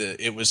 and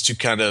it was to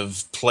kind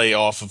of play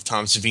off of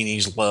Tom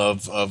Savini's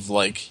love of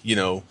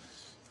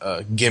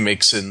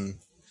gimmicks and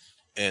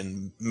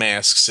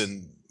masks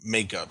and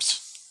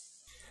makeups.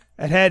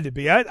 It had to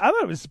be. I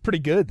thought it was pretty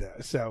good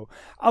though. So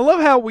I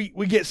love how we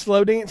get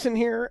slow dancing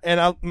here, and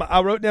I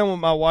wrote down what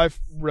my wife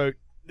wrote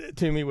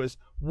to me was,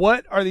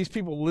 what are these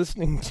people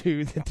listening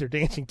to that they're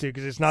dancing to?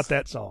 Because it's not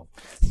that song.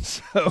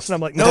 So and I'm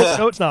like,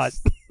 no, it's not.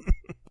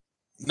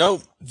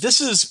 No,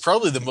 this is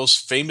probably the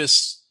most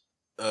famous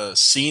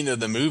scene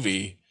of the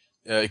movie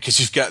because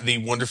you've got the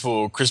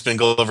wonderful Crispin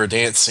Glover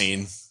dance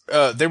scene.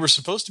 They were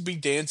supposed to be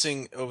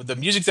dancing. The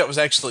music that was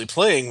actually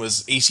playing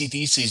was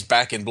AC/DC's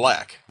Back in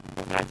Black.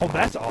 Oh,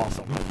 that's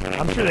awesome.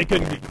 I'm sure they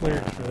couldn't get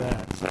clearance for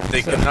that.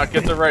 They could not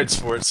get the rights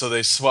for it, so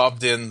they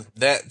swapped in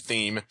that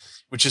theme,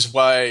 which is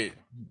why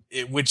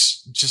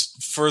which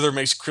just further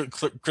makes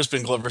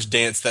Crispin Glover's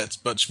dance that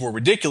much more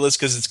ridiculous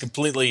because it's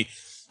completely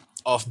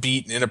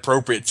offbeat and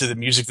inappropriate to the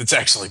music that's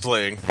actually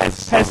playing.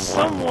 Has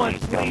someone,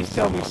 please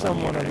tell me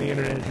someone on the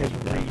internet has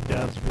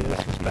redubbed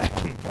this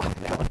Back in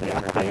Black out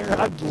there?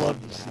 I'd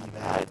love to see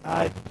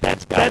that.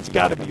 That's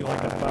got to be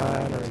like a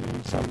Vine or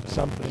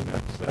something.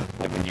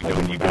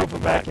 When you go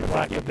from Back in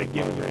Black, if they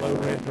give you Low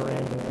Rent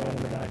Duran Duran in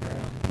the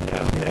background,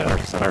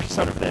 or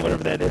something,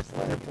 whatever that is,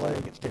 they're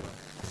playing. It's different.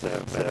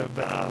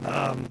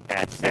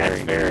 That's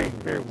very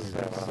weird.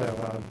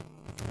 So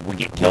we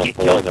get killed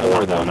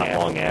for though, not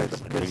long after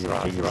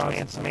Ross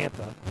and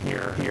Samantha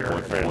here.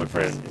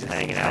 Boyfriend is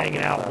hanging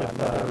out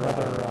with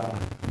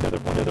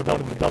another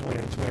double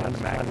twin on the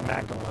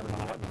Mac.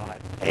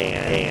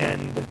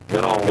 And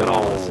good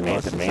old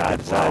Samantha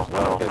decides,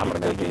 well, I'm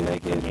going to go get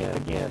naked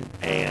again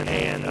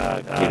and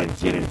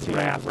get into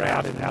rap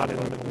out in the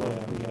middle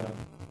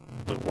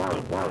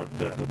of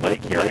the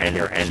lake here, and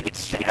it's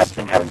stabbed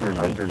from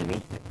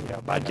underneath.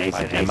 By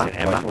Jason. And my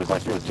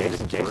question was,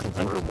 Jason's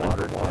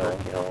underwater,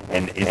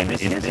 and is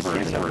this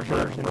version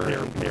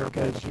there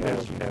because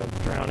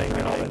drowning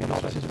and all that, and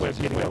all that's his way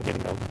of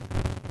getting over.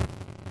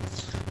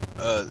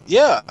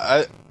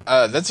 Yeah,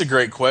 that's a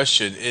great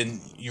question, and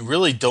you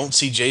really don't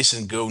see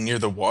Jason go near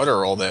the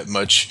water all that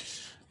much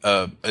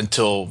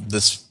until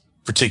this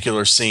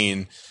particular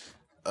scene.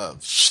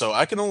 So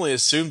I can only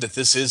assume that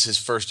this is his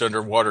first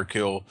underwater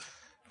kill,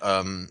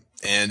 and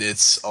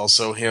it's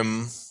also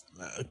him.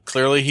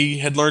 Clearly, he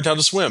had learned how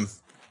to swim.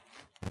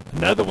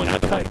 Another one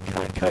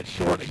cut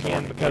short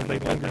again because they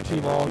lingered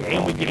too long,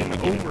 and we get an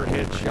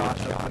overhead shot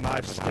of the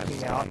knife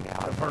sticking out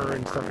of her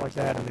and stuff like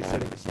that. And they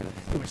said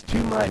it was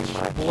too much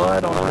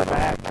blood on her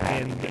back,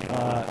 and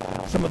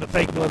some of the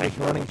fake blood was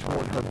running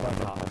toward her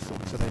buttocks,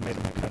 so they made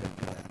him cut it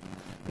for that.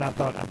 And I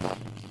thought,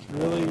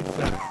 really? So,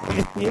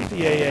 the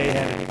MPAA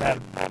had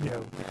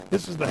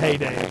this was the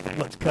heyday of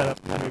let's cut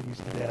up the movies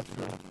to death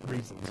for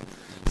reasons.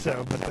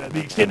 So, but the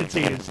extended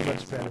scene is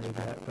much better than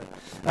that.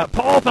 But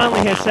Paul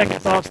finally has second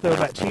thoughts, though,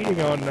 about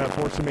cheating on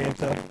poor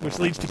Samantha, which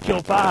leads to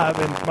kill 5.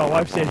 And my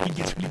wife said he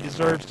gets what he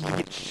deserves because he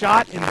gets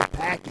shot in the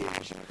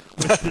package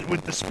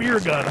with the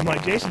spear gun. I'm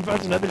like, Jason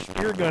finds another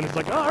spear gun. He's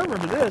like, oh, I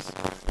remember this.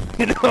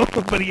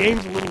 But he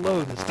aims a little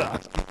low this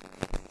time.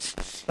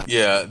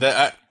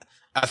 Yeah,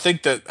 I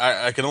think that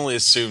I can only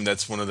assume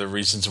that's one of the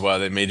reasons why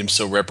they made him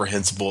so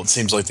reprehensible. It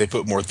seems like they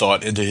put more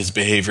thought into his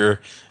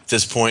behavior at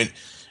this point.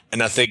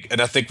 And I think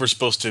we're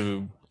supposed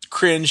to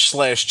cringe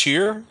 /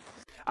 cheer.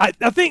 I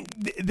think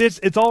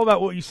it's all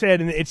about what you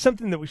said, and it's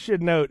something that we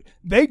should note.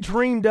 They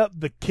dreamed up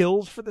the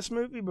kills for this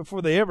movie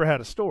before they ever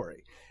had a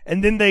story.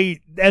 And then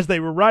as they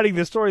were writing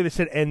the story, they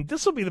said, and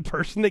this will be the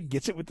person that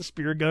gets it with the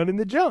spear gun in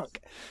the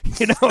junk.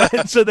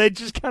 And so they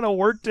just kind of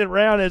worked it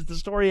around as the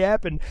story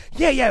happened.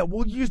 Yeah,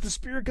 we'll use the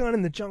spear gun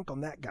and the junk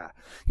on that guy.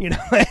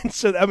 And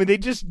so, I mean,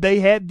 they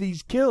had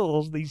these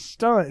kills, these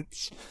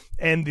stunts,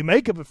 and the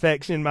makeup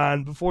effects in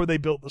mind before they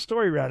built the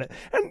story around it.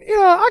 And,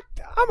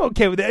 I'm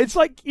okay with that. It's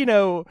like,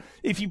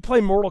 if you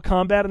play Mortal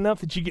Kombat enough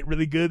that you get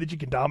really good, that you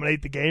can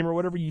dominate the game or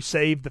whatever, you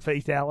save the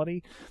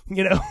fatality,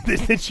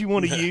 that you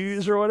want to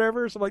use or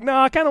whatever. So I'm like, no,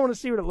 I kind of want to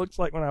see what it looks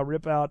like when I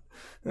rip out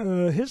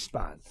his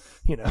spine,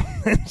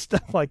 and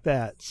stuff like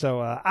that.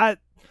 So I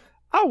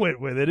went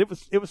with it. It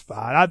was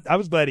fine. I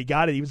was glad he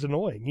got it. He was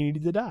annoying. He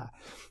needed to die,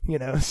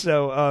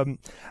 So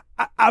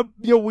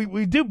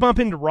we do bump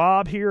into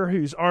Rob here,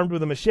 who's armed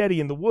with a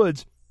machete in the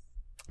woods,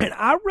 and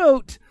I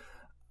wrote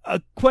a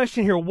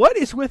question here. What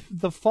is with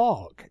the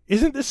fog?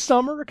 Isn't this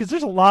summer? Because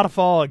there's a lot of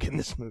fog in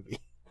this movie.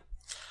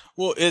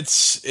 Well, it's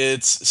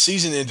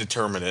season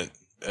indeterminate,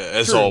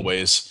 as True.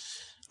 always.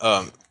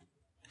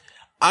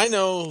 I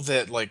know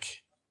that,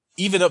 like,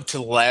 even up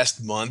to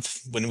last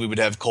month, when we would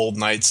have cold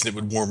nights and it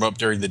would warm up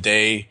during the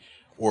day,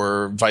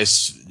 or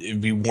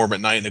it'd be warm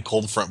at night and a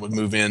cold front would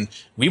move in,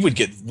 we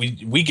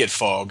get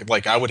fog.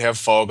 Like, I would have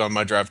fog on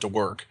my drive to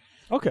work.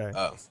 Okay.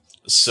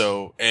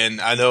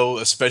 And I know,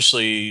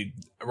 especially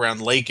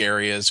around lake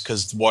areas,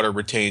 because water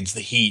retains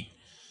the heat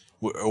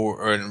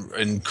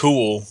and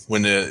cool,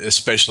 when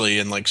especially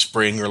in like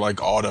spring or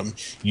like autumn,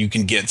 you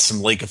can get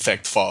some lake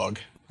effect fog.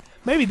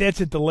 Maybe that's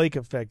at the lake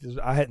effect.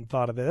 I hadn't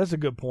thought of that. That's a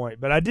good point.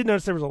 But I did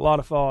notice there was a lot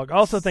of fog. I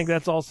also think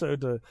that's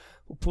also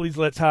please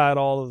let's hide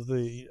all of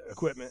the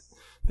equipment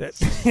that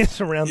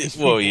is around these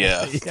people. Well,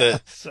 yeah.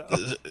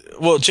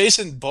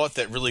 Jason bought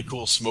that really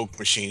cool smoke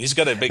machine. He's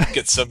got to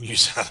get some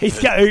use out of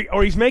it.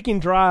 He's making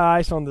dry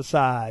ice on the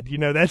side.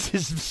 That's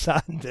his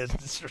side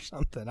business or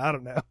something. I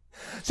don't know.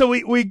 So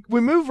we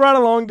move right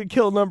along to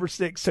kill number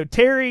 6. So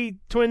Terry,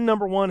 twin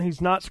number 1, who's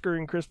not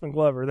screwing Crispin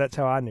Glover, that's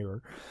how I knew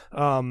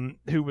her,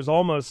 who was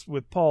almost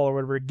with Paul or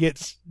whatever,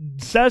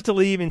 decides to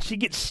leave, and she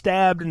gets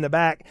stabbed in the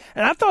back.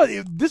 And I thought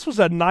this was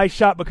a nice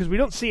shot because we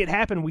don't see it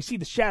happen. We see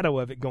the shadow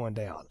of it going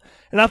down.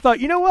 And I thought,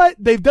 you know what?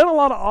 They've done a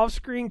lot of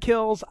off-screen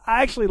kills.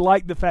 I actually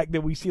like the fact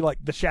that we see like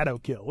the shadow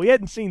kill. We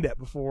hadn't seen that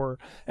before,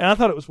 and I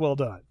thought it was well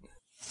done.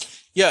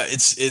 Yeah,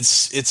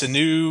 it's a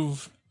new...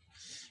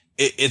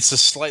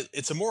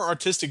 It's a more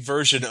artistic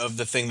version of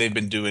the thing they've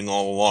been doing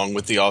all along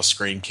with the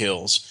off-screen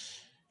kills.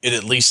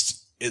 It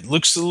looks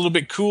a little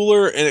bit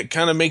cooler, and it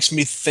kind of makes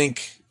me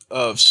think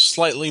of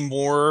slightly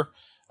more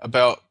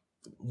about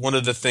one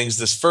of the things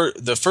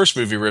the first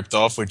movie ripped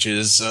off, which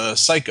is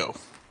Psycho.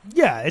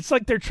 Yeah, it's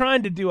like they're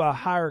trying to do a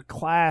higher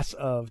class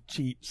of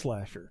cheap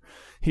slasher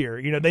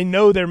here. They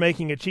know they're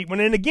making a cheap one,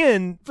 and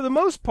again, for the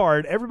most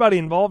part, everybody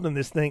involved in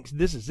this thinks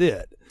this is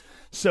it.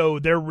 So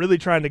they're really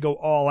trying to go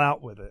all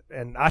out with it,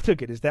 and I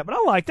took it as that. But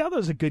I liked that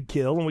was a good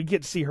kill, and we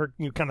get to see her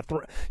kind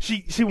of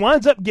she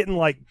winds up getting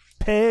like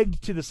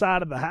pegged to the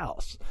side of the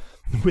house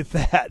with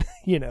that,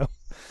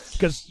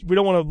 because we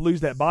don't want to lose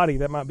that body.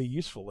 That might be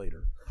useful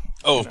later.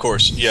 Oh, of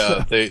course,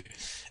 yeah. So.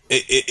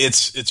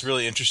 It's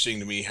really interesting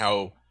to me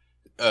how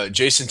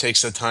Jason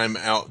takes the time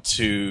out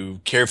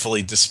to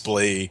carefully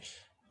display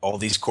all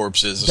these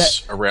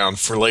corpses around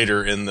for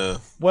later in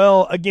the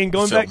again,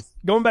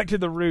 going back to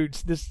the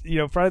roots, this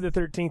Friday the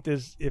 13th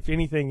is, if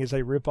anything, is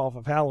a ripoff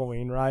of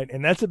Halloween, right?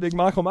 And that's a big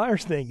Michael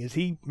Myers thing, is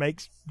he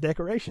makes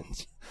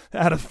decorations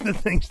out of the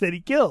things that he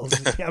kills.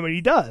 I mean,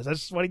 he does. That's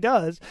just what he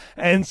does.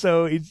 And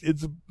so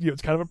it's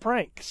kind of a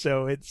prank.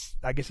 So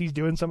I guess he's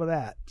doing some of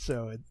that.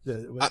 So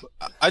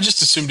I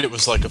just assumed it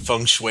was like a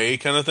feng shui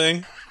kind of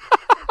thing.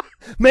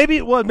 Maybe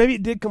it was. Maybe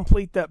it did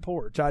complete that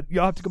porch.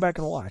 You'll have to go back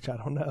and watch. I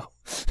don't know.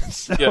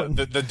 So, yeah,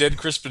 the dead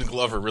Crispin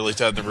Glover really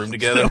tied the room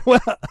together.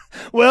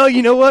 Well,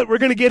 you know what? We're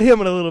going to get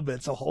him in a little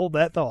bit, so hold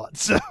that thought.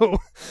 So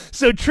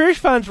Trish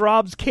finds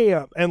Rob's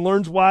camp and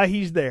learns why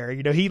he's there.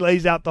 He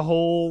lays out the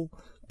whole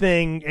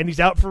thing, and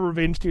he's out for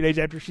revenge 2 days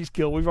after she's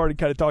killed. We've already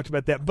kind of talked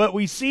about that. But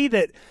we see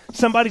that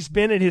somebody's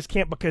been at his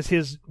camp because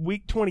his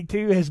week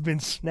 22 has been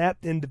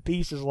snapped into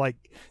pieces like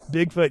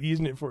Bigfoot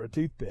using it for a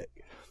toothpick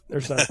or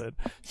something.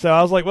 So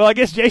I was like, well, I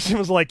guess Jason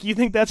was like, you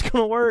think that's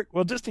going to work?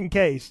 Well, just in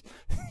case,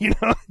 you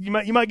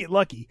might get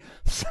lucky.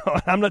 So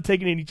I'm not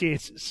taking any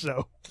chances.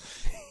 So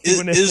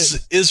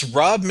is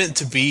Rob meant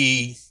to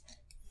be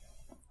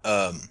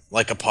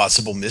like a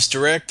possible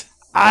misdirect?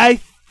 I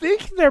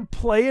think they're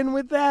playing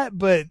with that,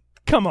 but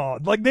come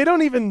on, like they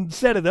don't even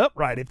set it up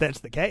right if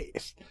that's the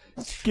case.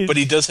 But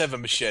he does have a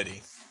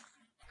machete.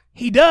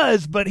 He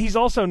does, but he's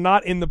also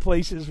not in the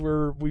places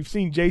where we've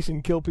seen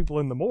Jason kill people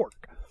in the morgue.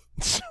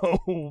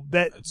 So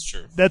That's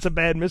true. that's a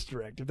bad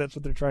misdirect if that's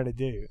what they're trying to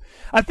do.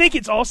 I think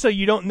it's also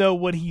you don't know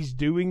what he's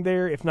doing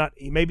there. If not,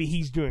 maybe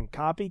he's doing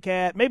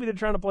copycat. Maybe they're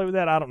trying to play with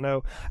that. I don't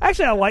know.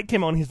 Actually, I liked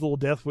him on his little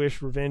Death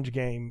Wish revenge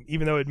game,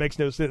 even though it makes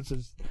no sense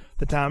as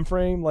the time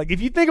frame. Like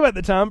if you think about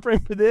the time frame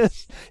for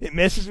this, it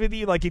messes with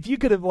you. Like if you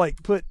could have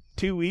like put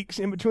 2 weeks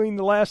in between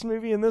the last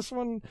movie and this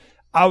one,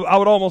 I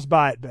would almost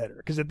buy it better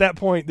because at that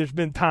point there's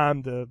been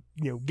time to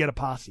get a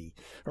posse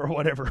or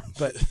whatever.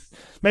 But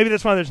maybe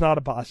that's why there's not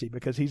a posse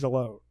because he's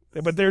alone.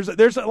 But there's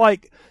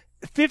like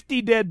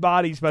 50 dead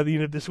bodies by the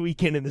end of this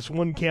weekend in this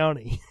one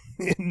county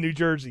in New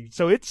Jersey.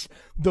 So it's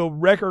the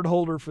record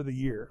holder for the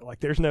year. Like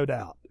there's no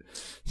doubt.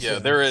 Yeah, So,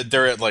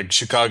 they're at like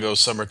Chicago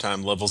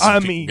summertime levels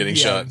of people getting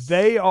shot.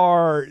 they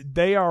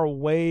are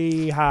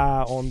way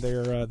high on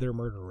their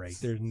murder rate.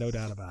 There's no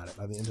doubt about it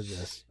by the end of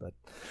this. But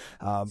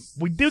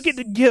we do get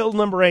to kill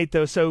number 8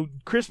 though. So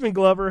Crispin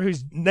Glover,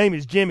 whose name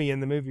is Jimmy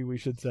in the movie, we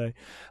should say,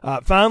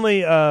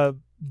 finally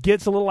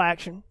gets a little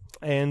action,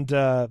 and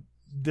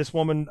this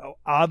woman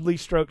oddly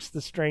strokes the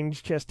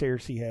strange chest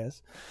hairs he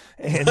has,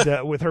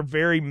 and with her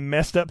very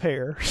messed up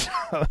hair,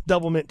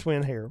 double mint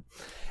twin hair.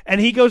 And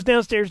he goes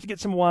downstairs to get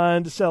some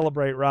wine to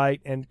celebrate,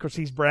 right? And, of course,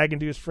 he's bragging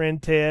to his friend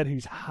Ted,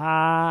 who's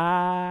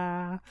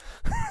high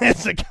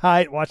as a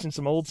kite, watching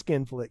some old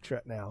skin flicks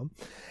right now.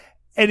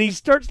 And he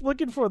starts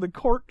looking for the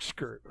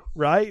corkscrew,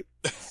 right?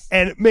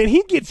 And, man,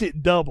 he gets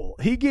it double.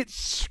 He gets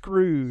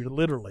screwed,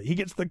 literally. He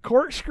gets the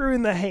corkscrew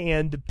in the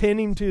hand to pin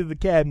him to the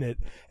cabinet,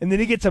 and then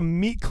he gets a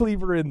meat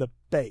cleaver in the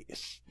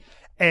face.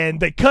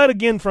 And they cut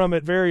again from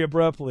it very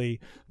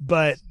abruptly,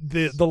 but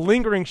the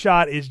lingering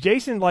shot is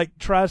Jason like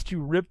tries to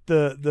rip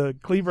the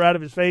cleaver out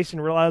of his face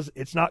and realizes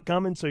it's not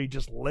coming, so he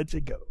just lets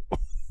it go.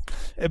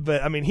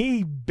 But I mean,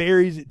 he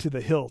buries it to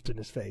the hilt in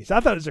his face. I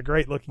thought it was a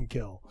great looking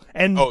kill,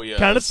 and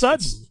kind of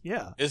sudden.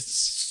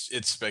 It's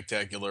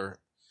spectacular,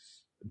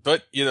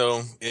 but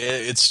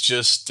it's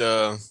just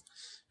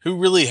who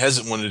really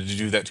hasn't wanted to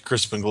do that to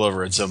Crispin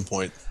Glover at some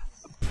point?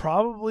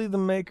 Probably the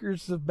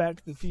makers of Back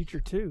to the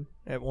Future 2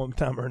 at one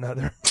time or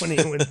another when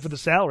he went for the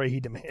salary he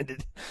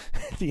demanded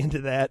at the end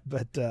of that.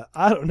 But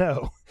I don't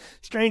know.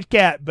 Strange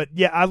cat. But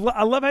yeah, I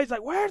love how he's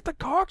like, where's the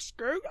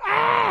corkscrew?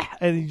 Ah!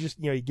 And he just,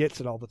 he gets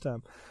it all the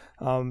time.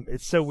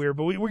 It's so weird.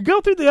 But we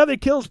go through the other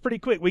kills pretty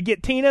quick. We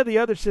get Tina, the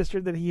other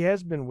sister that he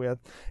has been with,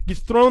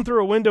 gets thrown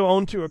through a window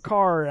onto a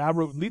car. And I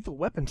wrote Lethal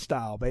Weapon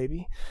style,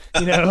 baby.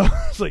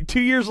 It's like 2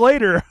 years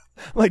later.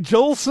 Like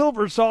Joel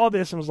Silver saw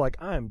this and was like,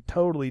 I'm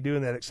totally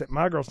doing that, except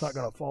my girl's not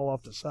going to fall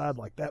off the side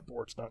like that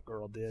poor stunt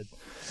girl did.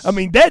 I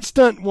mean, that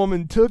stunt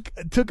woman took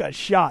a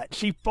shot.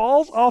 She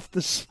falls off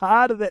the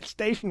side of that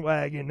station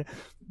wagon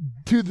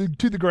to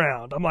the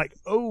ground. I'm like,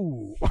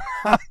 oh,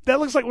 that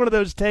looks like one of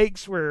those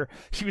takes where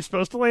she was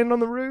supposed to land on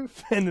the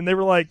roof, and then they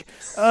were like,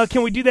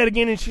 can we do that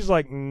again? And she's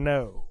like,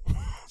 no.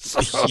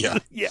 So,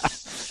 yeah.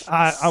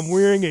 I'm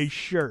wearing a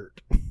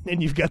shirt,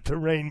 and you've got the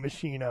rain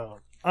machine on.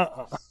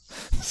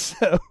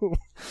 So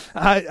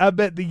I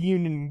bet the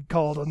union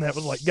called on that,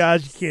 was like,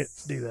 guys, you can't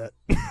do that.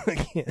 I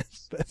can't.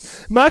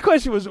 But my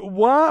question was,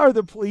 why are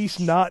the police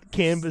not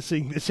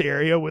canvassing this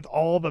area with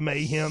all the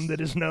mayhem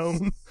that is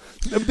known?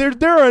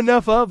 There are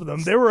enough of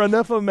them. There were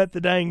enough of them at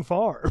the dang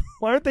farm.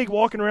 Why aren't they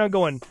walking around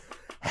going,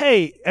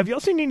 hey, have y'all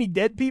seen any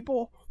dead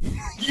people?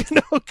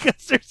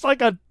 Because there's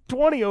like a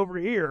 20 over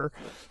here.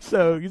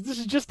 So this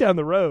is just down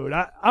the road.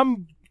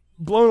 I'm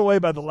blown away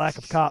by the lack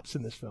of cops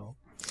in this film.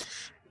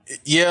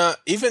 Yeah,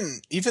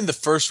 even the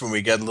first one,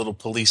 we got a little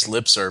police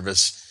lip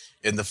service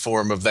in the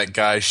form of that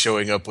guy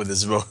showing up with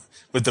his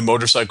with the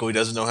motorcycle he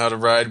doesn't know how to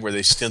ride, where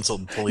they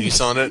stenciled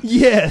police on it.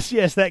 Yes,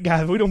 that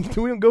guy. We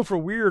don't go for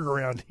weird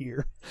around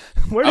here.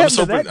 I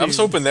was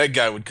hoping that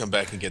guy would come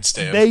back and get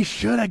stabbed. They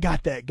should have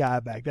got that guy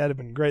back. That'd have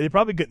been great. They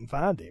probably couldn't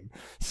find him,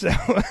 so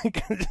I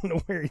don't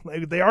know where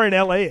they are in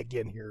L.A.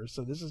 again here.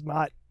 So this is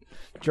not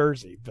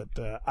Jersey, but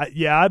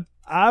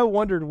I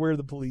wondered where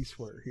the police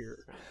were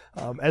here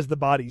as the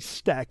bodies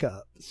stack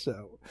up.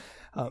 So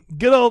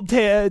good old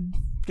Ted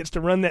gets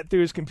to run that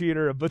through his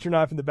computer, a butcher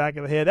knife in the back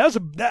of the head. That was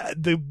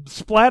the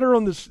splatter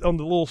on the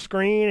little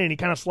screen, and he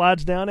kind of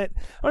slides down it.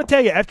 I want to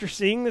tell you, after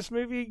seeing this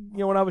movie,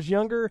 when I was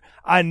younger,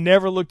 I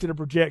never looked at a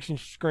projection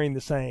screen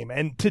the same.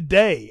 And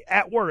today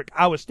at work,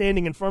 I was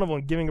standing in front of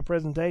one giving a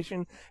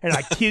presentation, and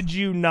I kid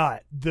you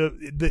not,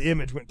 the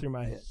image went through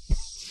my head.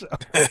 So,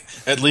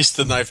 at least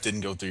the knife didn't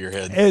go through your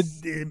head.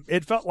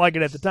 It felt like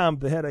it at the time,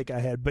 the headache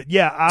I had. But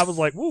yeah, I was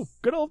like, woo,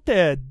 good old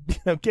Ted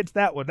gets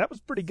that one. That was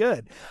pretty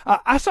good.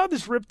 I saw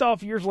this ripped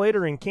off years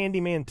later in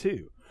Candyman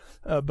 2,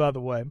 by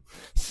the way.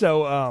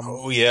 So,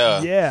 oh,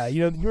 yeah. Yeah,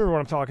 you remember what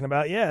I'm talking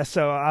about. Yeah,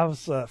 so I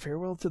was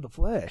Farewell to the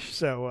Flesh.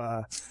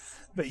 So,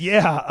 but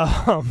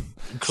yeah.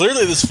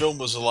 Clearly this film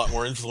was a lot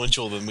more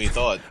influential than we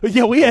thought.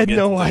 Yeah, we had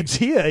no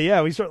idea.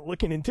 Yeah, we started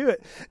looking into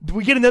it.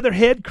 We get another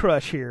head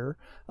crush here.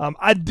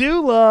 I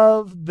do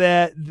love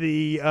that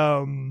the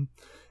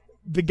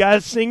guy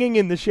singing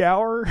in the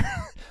shower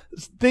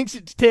thinks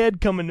it's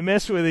Ted coming to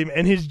mess with him,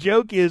 and his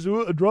joke is,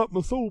 I dropped my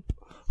soap.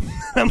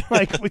 I'm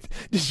like,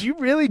 did you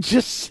really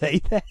just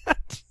say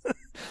that?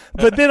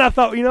 But then I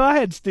thought, I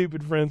had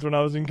stupid friends when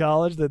I was in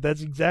college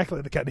that's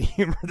exactly the kind of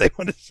humor they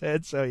would have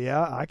said. So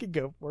yeah, I could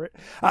go for it.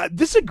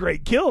 This is a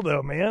great kill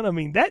though, man. I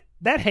mean,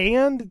 that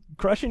hand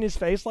crushing his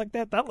face like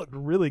that looked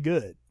really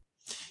good.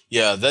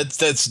 Yeah,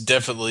 that's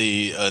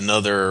definitely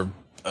another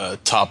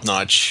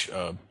top-notch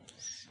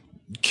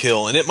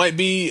kill, and it might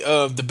be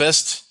the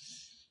best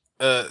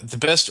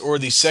or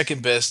the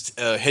second best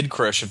head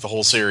crush of the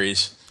whole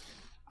series.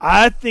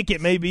 I think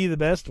it may be the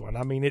best one.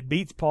 I mean, it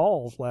beats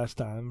Paul's last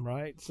time,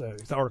 right? So,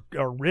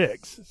 or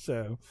Rick's.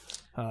 So,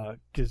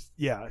 because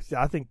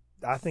I think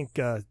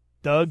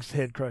Doug's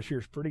head crush here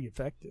is pretty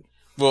effective.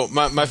 Well,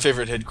 my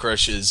favorite head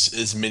crush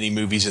is many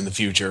movies in the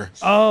future.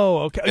 Oh,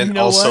 okay. And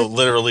also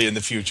literally in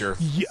the future.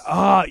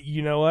 Yeah,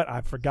 you know what?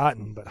 I've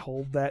forgotten, but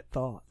hold that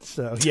thought.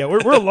 So, yeah, we're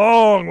a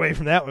long way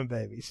from that one,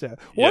 baby. So,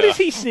 what is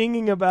he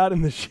singing about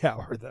in the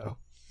shower, though?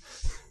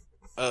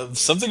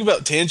 Something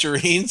about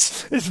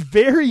tangerines. It's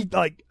very,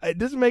 it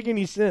doesn't make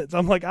any sense.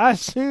 I'm like, I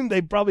assume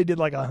they probably did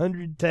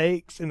 100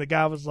 takes, and the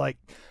guy was like,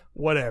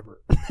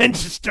 whatever, and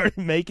just started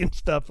making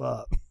stuff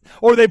up.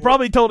 Or they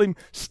probably told him,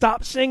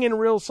 stop singing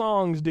real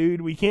songs,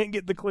 dude. We can't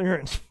get the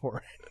clearance for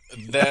it.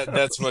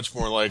 That's much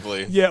more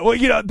likely. Yeah,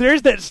 well,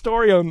 there's that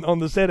story on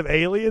the set of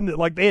Alien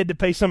that they had to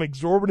pay some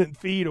exorbitant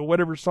fee to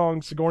whatever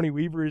song Sigourney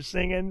Weaver is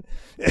singing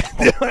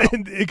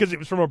because it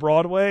was from a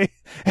Broadway,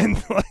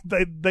 and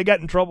they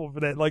got in trouble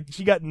for that.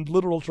 She got in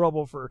literal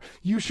trouble for,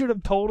 you should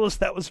have told us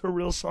that was her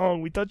real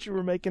song. We thought you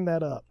were making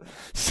that up.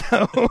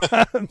 So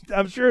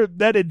I'm sure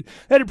that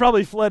had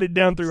probably flooded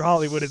down through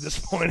Hollywood at this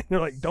point. And they're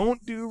like,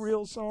 don't do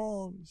real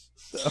songs.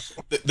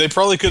 So they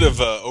probably could have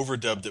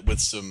overdubbed it with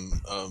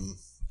some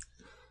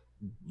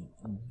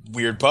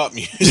weird pop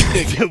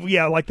music.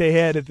 Yeah, like they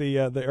had at the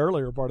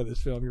earlier part of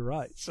this film. You're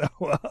right. So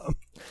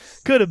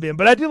could have been,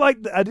 but I do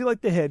like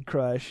the head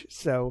crush.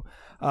 So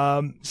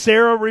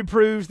Sarah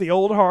reproves the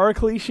old horror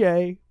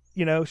cliche.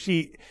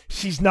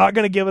 She's not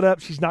going to give it up.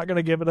 She's not going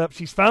to give it up.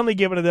 She's finally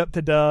given it up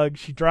to Doug.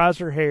 She dries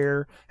her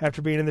hair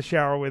after being in the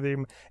shower with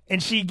him,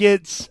 and she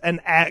gets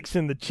an axe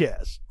in the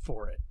chest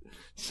for it.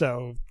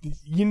 So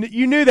you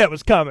knew that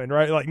was coming,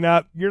 right?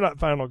 Nah, you're not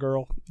Final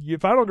Girl.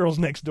 Final Girl's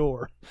next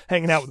door,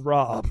 hanging out with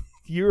Rob.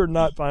 You're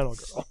not Final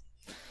Girl.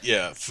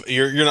 Yeah,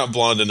 you're not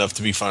blonde enough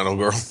to be Final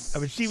Girl. I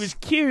mean, she was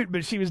cute,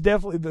 but she was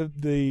definitely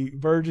the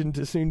virgin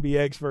to soon be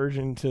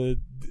ex-virgin to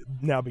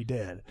now be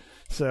dead.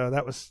 So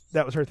that was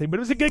her thing. But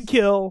it was a good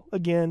kill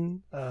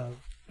again.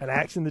 An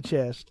axe in the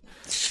chest.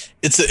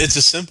 It's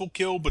a simple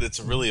kill, but it's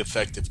a really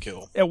effective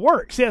kill. It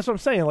works. Yeah, that's what I'm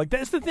saying.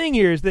 That's the thing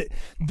here is that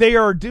they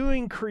are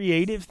doing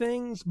creative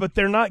things, but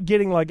they're not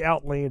getting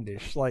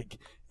outlandish.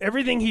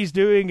 Everything he's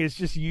doing is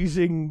just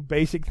using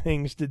basic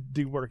things to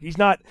do work. He's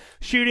not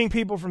shooting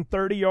people from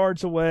 30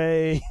 yards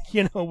away,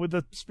 with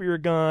a spear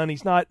gun.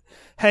 He's not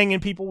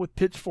hanging people with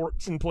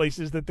pitchforks in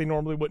places that they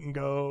normally wouldn't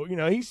go.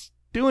 He's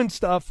doing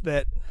stuff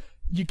that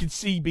you could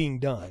see being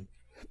done.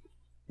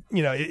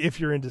 If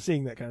you're into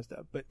seeing that kind of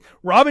stuff. But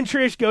Rob and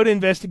Trish go to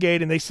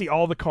investigate, and they see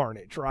all the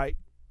carnage, right?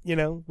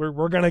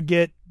 We're gonna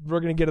get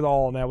it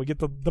all now. We get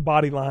the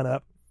body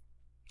lineup.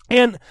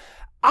 And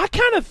I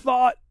kind of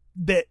thought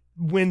that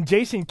when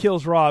Jason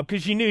kills Rob,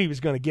 because you knew he was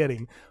going to get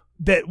him,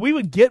 that we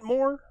would get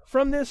more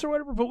from this or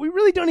whatever, but we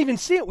really don't even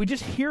see it. We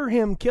just hear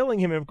him killing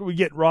him, and we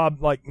get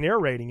Rob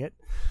narrating it.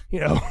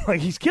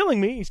 He's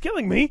killing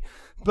me,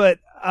 but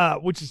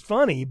which is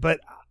funny, but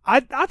I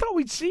thought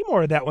we'd see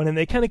more of that one, and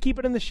they kind of keep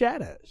it in the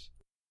shadows.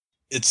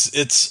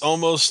 It's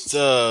almost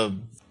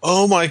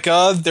oh my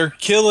God, they're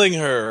killing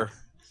her,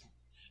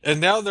 and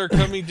now they're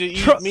coming to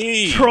eat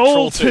me.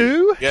 Troll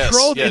 2? Yes,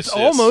 it's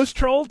almost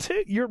Troll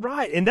 2. You're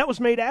right, and that was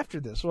made after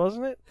this,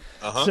 wasn't it?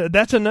 Uh-huh. So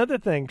that's another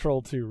thing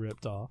Troll 2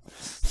 ripped off.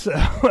 So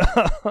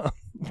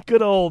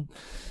good old.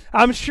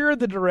 I'm sure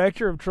the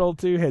director of Troll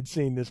 2 had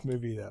seen this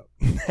movie though,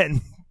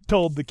 and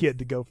told the kid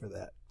to go for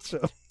that.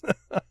 So.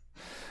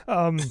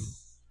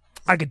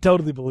 I could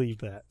totally believe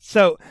that.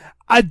 So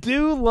I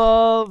do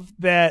love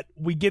that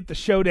we get the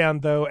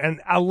showdown though,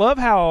 and I love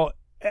how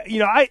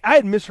I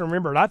had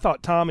misremembered. I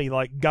thought Tommy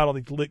got all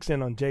these licks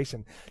in on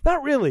Jason.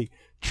 Not really.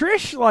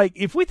 Trish,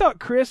 if we thought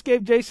Chris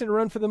gave Jason a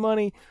run for the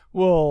money,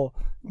 well,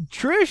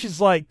 Trish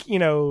is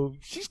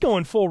she's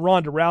going full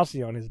Ronda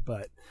Rousey on his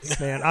butt.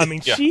 Man, I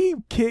mean, Yeah. She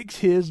kicks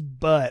his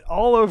butt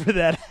all over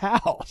that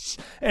house,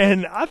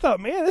 and I thought,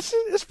 man, this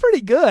is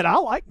pretty good. I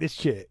like this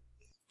chick.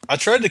 I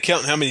tried to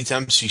count how many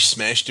times she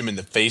smashed him in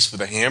the face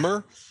with a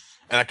hammer,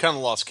 and I kind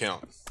of lost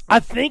count. I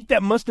think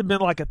that must have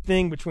been a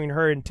thing between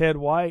her and Ted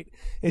White.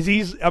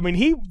 He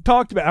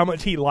talked about how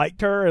much he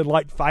liked her and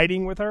liked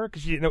fighting with her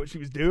because she didn't know what she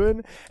was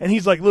doing. And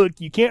he's like, look,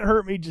 you can't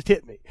hurt me, just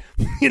hit me.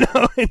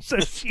 And so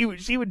she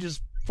would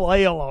just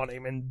flail on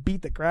him and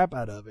beat the crap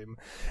out of him.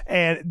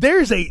 And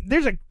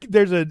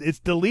it's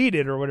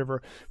deleted or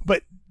whatever,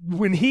 but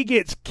when he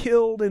gets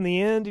killed in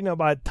the end,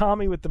 by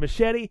Tommy with the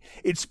machete,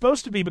 it's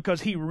supposed to be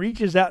because he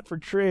reaches out for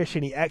Trish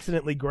and he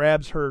accidentally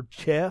grabs her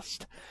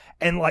chest,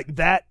 and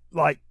that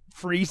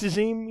freezes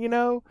him,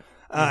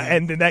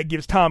 and then that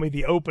gives Tommy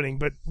the opening.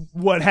 But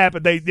what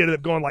happened? They ended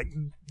up going like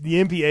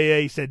the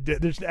MPAA said,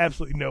 "There's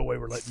absolutely no way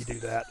we're letting you do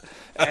that,"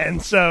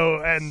 and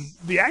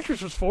the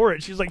actress was for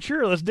it. She's like,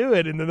 "Sure, let's do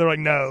it," and then they're like,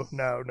 "No,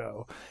 no,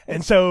 no,"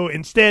 and so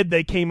instead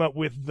they came up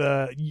with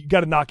you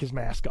got to knock his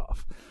mask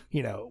off.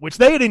 Which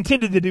they had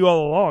intended to do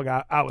all along.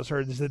 I was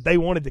heard is that they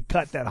wanted to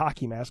cut that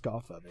hockey mask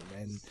off of him.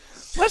 And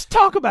let's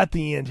talk about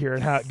the end here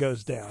and how it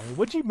goes down.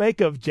 What'd you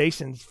make of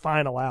Jason's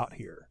final out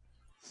here?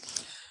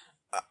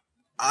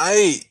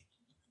 To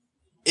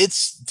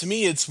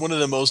me, it's one of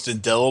the most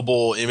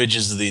indelible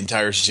images of the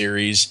entire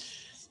series.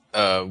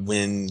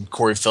 When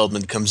Corey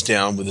Feldman comes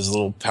down with his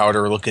little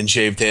powder-looking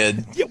shaved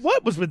head. Yeah,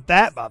 what was with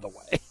that, by the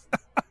way?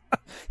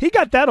 He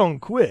got that on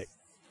quick.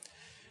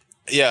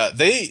 Yeah,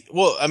 they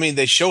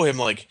show him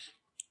like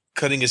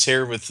cutting his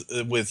hair with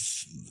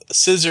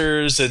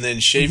scissors and then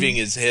shaving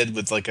his head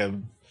with like a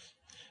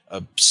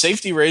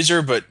safety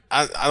razor. But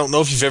I don't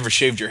know if you've ever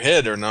shaved your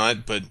head or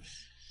not. But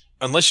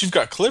unless you've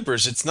got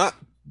clippers, it's not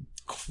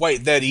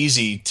quite that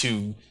easy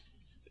to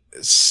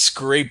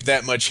scrape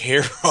that much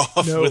hair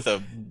off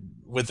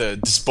with a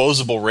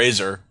disposable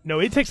razor. No,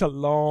 it takes a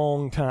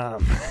long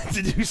time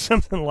to do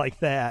something like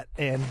that,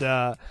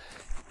 and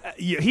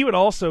he would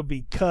also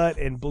be cut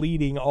and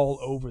bleeding all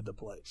over the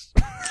place.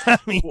 I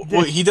mean,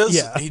 well, he does.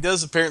 Yeah. He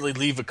does apparently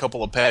leave a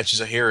couple of patches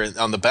of hair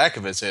on the back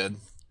of his head.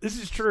 This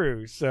is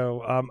true.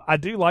 So I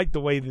do like the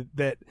way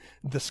that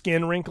the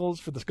skin wrinkles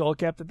for the skull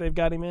cap that they've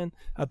got him in.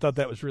 I thought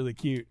that was really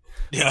cute.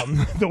 Yeah.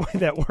 The way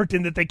that worked,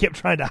 and that they kept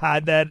trying to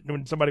hide that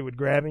when somebody would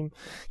grab him.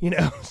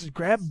 Just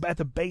grab at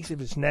the base of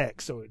his neck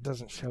so it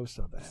doesn't show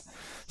so bad.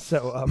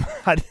 So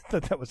I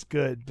thought that was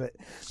good. But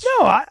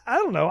no, I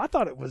don't know. I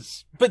thought it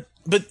was. But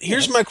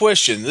here's my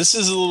question. This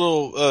is a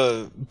little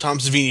Tom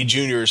Savini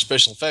Jr.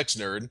 special effects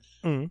nerd.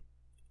 Mm-hmm.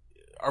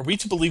 Are we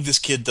to believe this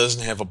kid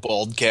doesn't have a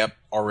bald cap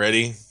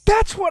already?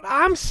 That's what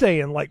I'm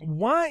saying. Like,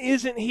 why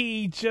isn't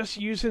he just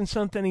using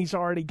something he's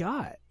already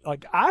got?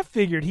 Like, I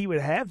figured he would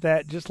have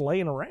that just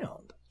laying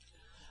around.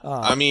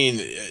 I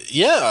mean,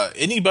 yeah.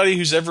 Anybody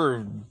who's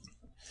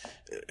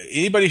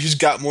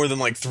got more than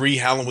like 3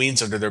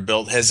 Halloweens under their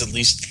belt has at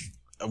least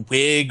a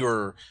wig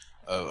or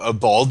a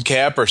bald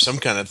cap or some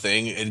kind of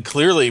thing. And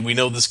clearly, we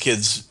know this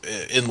kid's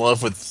in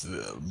love with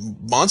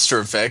monster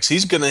effects.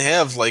 He's going to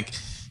have like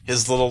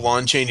his little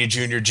Lon Chaney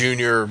Jr.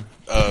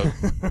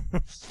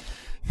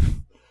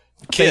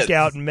 kit. Fake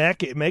out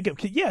makeup.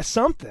 Yeah,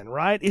 something,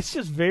 right? It's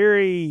just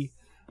very,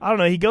 I don't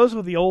know. He goes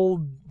with the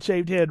old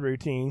shaved head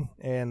routine,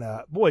 and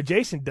boy,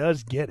 Jason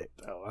does get it,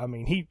 though. I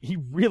mean, he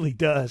really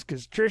does,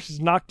 because Trish has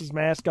knocked his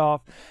mask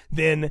off.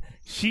 Then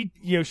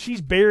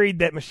she's buried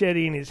that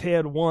machete in his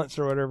head once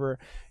or whatever.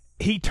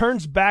 He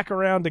turns back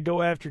around to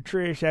go after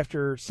Trish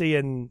after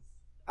seeing,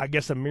 I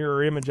guess, a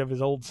mirror image of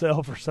his old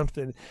self or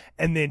something.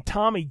 And then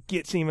Tommy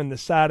gets him in the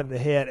side of the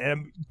head.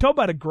 And talk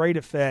about a great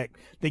effect.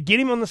 They get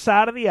him on the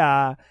side of the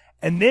eye.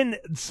 And then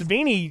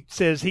Savini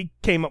says he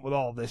came up with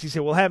all of this. He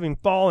said, we'll have him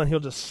fall and he'll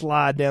just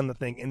slide down the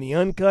thing. And the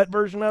uncut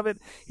version of it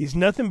is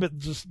nothing but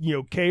just,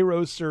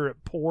 Karo syrup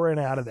pouring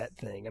out of that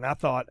thing. And I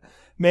thought,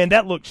 man,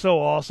 that looked so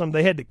awesome.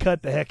 They had to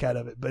cut the heck out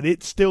of it, but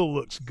it still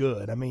looks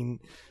good. I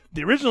mean,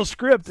 the original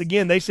script,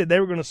 again, they said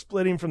they were going to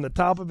split him from the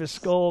top of his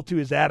skull to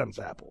his Adam's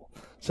apple.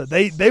 So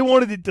they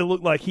wanted it to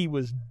look like he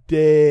was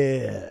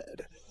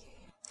dead.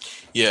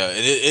 Yeah,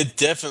 and it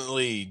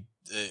definitely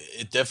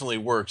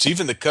works.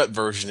 Even the cut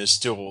version is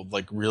still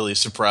like really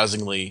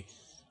surprisingly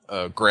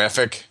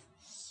graphic.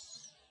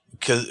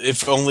 Because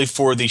if only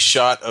for the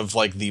shot of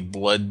like the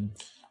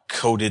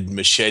blood-coated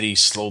machete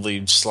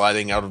slowly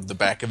sliding out of the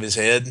back of his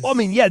head. Well, I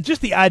mean, yeah,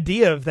 just the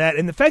idea of that,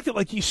 and the fact that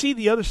like you see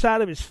the other side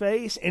of his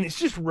face, and it's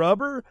just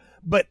rubber.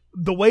 But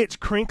the way it's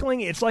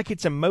crinkling, it's like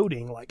it's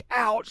emoting, like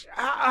ouch,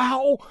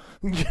 ow,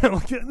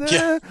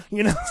 Yeah.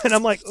 And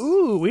I'm like,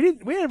 ooh, we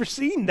never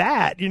seen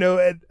that,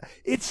 And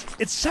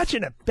it's such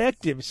an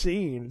effective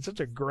scene, it's such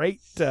a great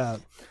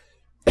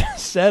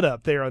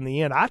setup there on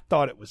the end. I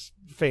thought it was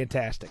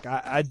fantastic.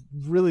 I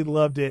really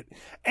loved it,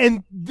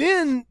 and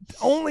then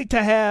only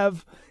to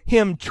have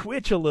him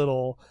twitch a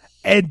little.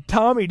 And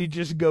Tommy to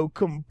just go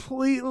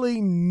completely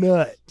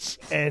nuts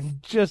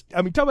and just,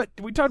 I mean,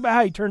 we talked about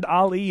how he turned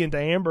Ali into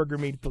hamburger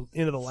meat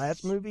into the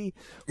last movie.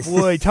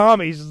 Boy,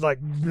 Tommy's just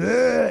like,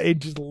 bleh, it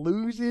just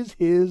loses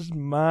his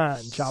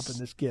mind chopping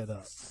this kid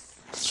up.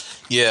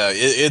 Yeah,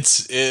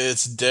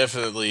 it's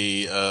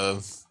definitely,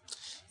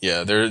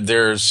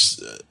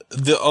 there's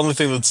the only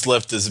thing that's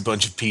left is a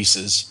bunch of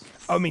pieces.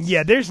 I mean,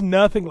 yeah, there's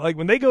nothing like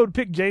when they go to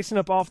pick Jason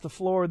up off the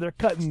floor, they're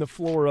cutting the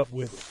floor up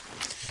with it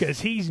because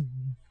he's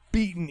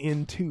beaten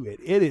into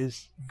it. It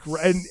is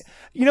great. And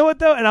you know what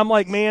though? And I'm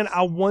like, man,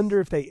 I wonder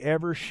if they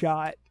ever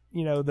shot,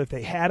 that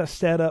they had a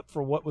setup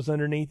for what was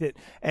underneath it.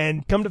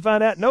 And come to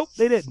find out, nope,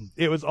 they didn't.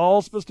 It was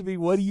all supposed to be,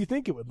 what do you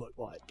think it would look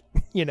like?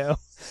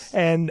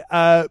 And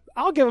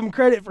I'll give them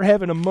credit for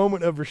having a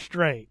moment of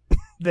restraint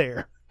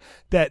there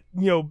that,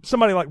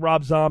 somebody like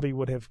Rob Zombie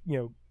would have,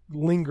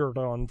 lingered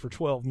on for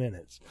 12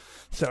 minutes.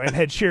 So, and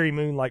had Sherry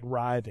Moon like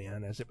writhe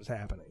in as it was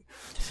happening.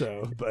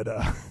 So, but,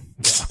 yeah.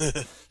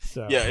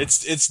 So Yeah,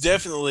 it's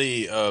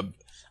definitely.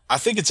 I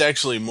think it's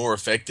actually more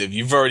effective.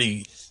 You've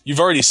already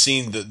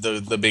seen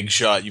the big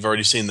shot. You've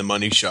already seen the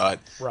money shot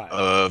Right.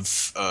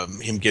 of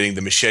him getting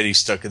the machete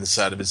stuck in the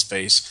side of his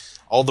face.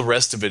 All the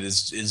rest of it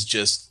is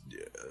just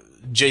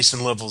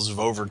Jason levels of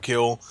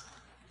overkill,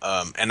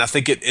 and I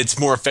think it's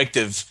more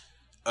effective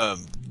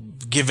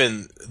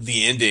given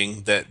the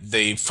ending that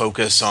they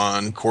focus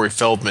on Corey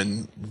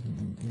Feldman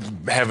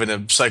having a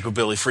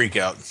psychobilly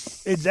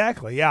freakout.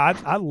 Exactly. Yeah,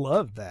 I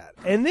love that.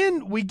 And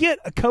then we get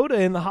a Coda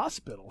in the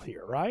hospital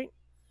here, right?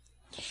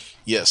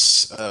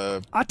 Yes.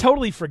 I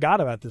totally forgot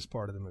about this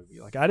part of the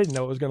movie. Like, I didn't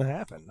know it was going to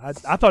happen.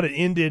 I thought it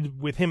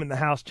ended with him in the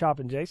house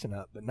chopping Jason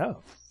up, but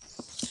no.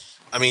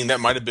 I mean, that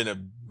might have been a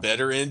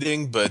better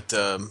ending, but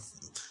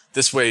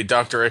this way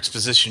Dr.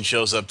 Exposition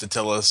shows up to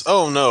tell us,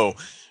 oh, no,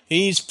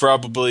 he's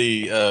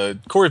probably,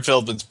 Corey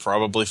Feldman's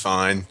probably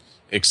fine,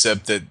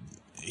 except that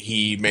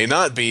he may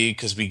not be,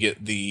 because we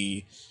get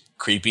the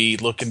creepy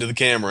look into the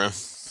camera.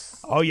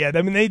 Oh, yeah.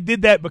 I mean, they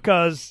did that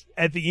because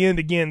at the end,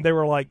 again, they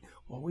were like,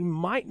 well, we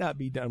might not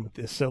be done with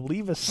this, so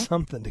leave us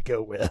something to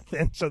go with.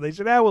 And so they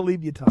said, we'll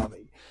leave you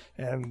Tommy.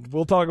 And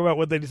we'll talk about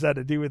what they decide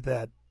to do with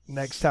that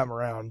next time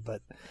around.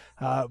 But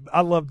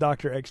I love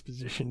Dr.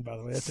 Exposition, by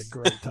the way. That's a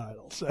great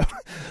title. So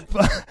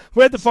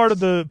we're at the part of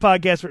the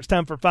podcast where it's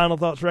time for final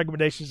thoughts,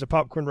 recommendations, and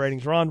popcorn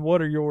ratings. Ron,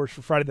 what are yours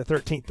for Friday the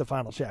 13th, the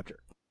final chapter?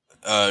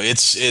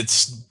 It's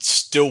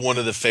still one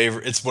of the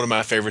favorite. It's one of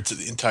my favorites of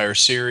the entire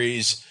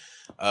series.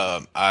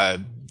 I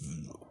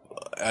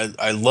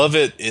love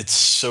it. It's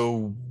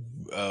so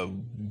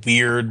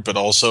weird, but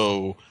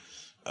also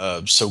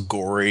so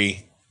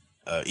gory.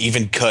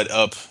 Even cut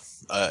up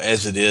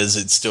as it is,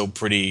 it's still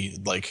pretty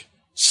like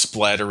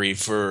splattery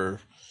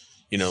for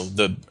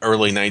the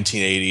early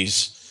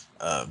 1980s.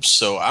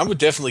 So I would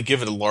definitely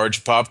give it a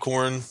large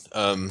popcorn.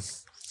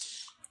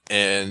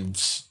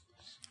 And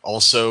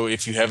also,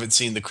 if you haven't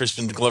seen the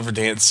Crispin Glover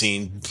dance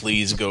scene,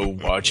 please go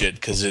watch it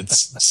because it's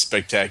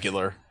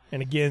spectacular.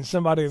 And again,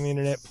 somebody on the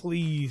internet,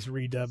 please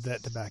redub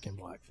that to Back in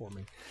Black for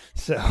me.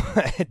 So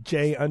at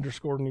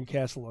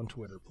J_Newcastle on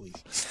Twitter, please.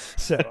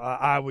 So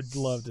I would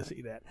love to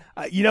see that.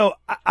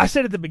 I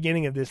said at the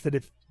beginning of this that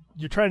if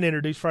you're trying to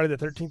introduce Friday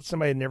the 13th to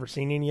somebody who had never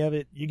seen any of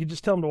it, you could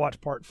just tell them to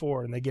watch part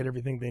 4 and they get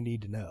everything they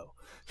need to know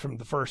from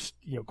the first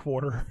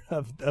quarter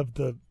of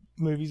the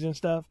movies and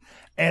stuff.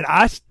 And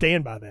I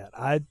stand by that.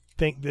 I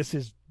think this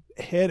is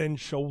head and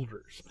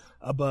shoulders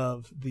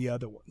above the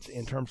other ones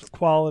in terms of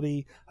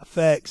quality,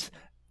 effects,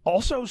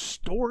 also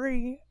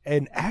story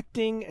and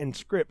acting and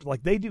script.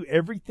 Like, they do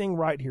everything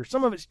right here.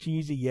 Some of it's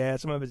cheesy, yeah.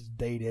 Some of it's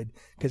dated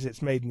because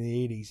it's made in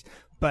the 80s.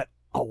 But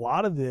a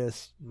lot of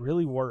this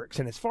really works.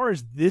 And as far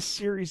as this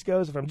series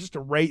goes, if I'm just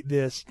to rate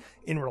this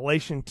in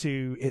relation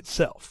to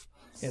itself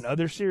and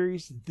other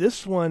series,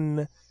 this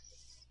one,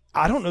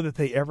 I don't know that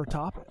they ever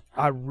top it.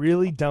 I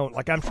really don't.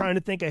 Like, I'm trying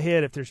to think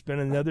ahead if there's been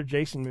another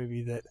Jason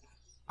movie that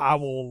I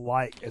will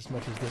like as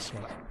much as this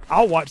one.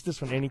 I'll watch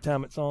this one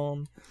anytime it's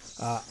on.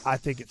 I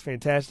think it's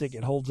fantastic.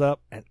 It holds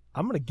up, and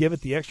I'm going to give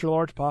it the extra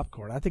large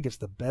popcorn. I think it's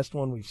the best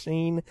one we've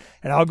seen,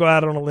 and I'll go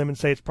out on a limb and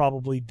say it's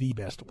probably the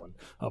best one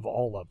of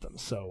all of them.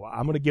 So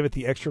I'm going to give it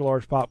the extra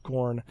large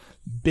popcorn.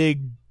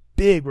 Big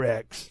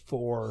Rex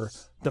for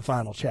the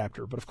final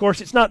chapter. But of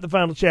course, it's not the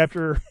final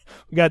chapter.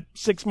 We got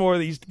 6 more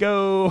of these to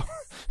go,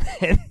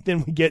 and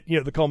then we get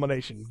the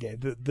culmination game,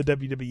 the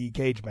WWE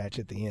cage match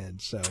at the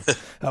end. So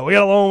we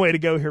got a long way to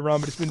go here,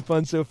 Ron, but it's been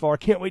fun so far.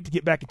 Can't wait to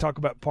get back and talk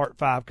about part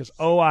 5 because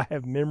I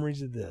have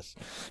memories of this.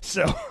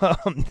 So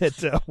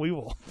that we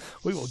will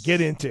get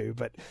into.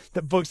 But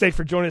folks, thanks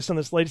for joining us on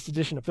this latest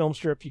edition of Film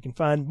Strip. You can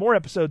find more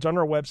episodes on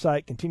our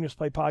website,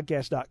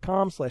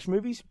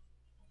 continuousplaypodcast.com/movies.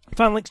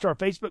 Find links to our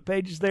Facebook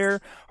pages there,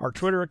 our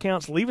Twitter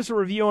accounts. Leave us a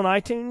review on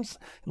iTunes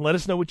and let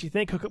us know what you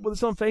think. Hook up with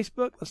us on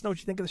Facebook. Let us know what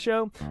you think of the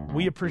show.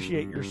 We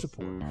appreciate your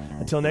support.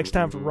 Until next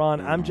time, for Ron,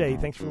 I'm Jay.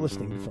 Thanks for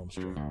listening to Film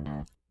Strip.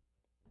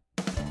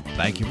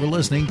 Thank you for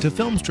listening to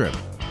Film Strip.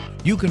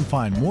 You can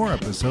find more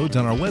episodes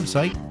on our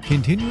website,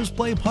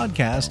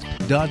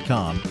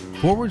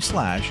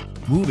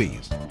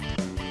 continuousplaypodcast.com/movies.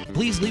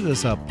 Please leave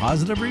us a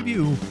positive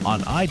review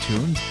on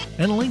iTunes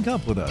and link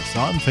up with us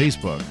on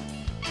Facebook.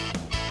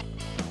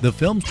 The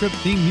Film Strip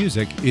theme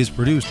music is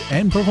produced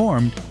and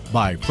performed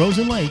by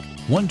Frozen Lake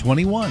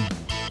 121.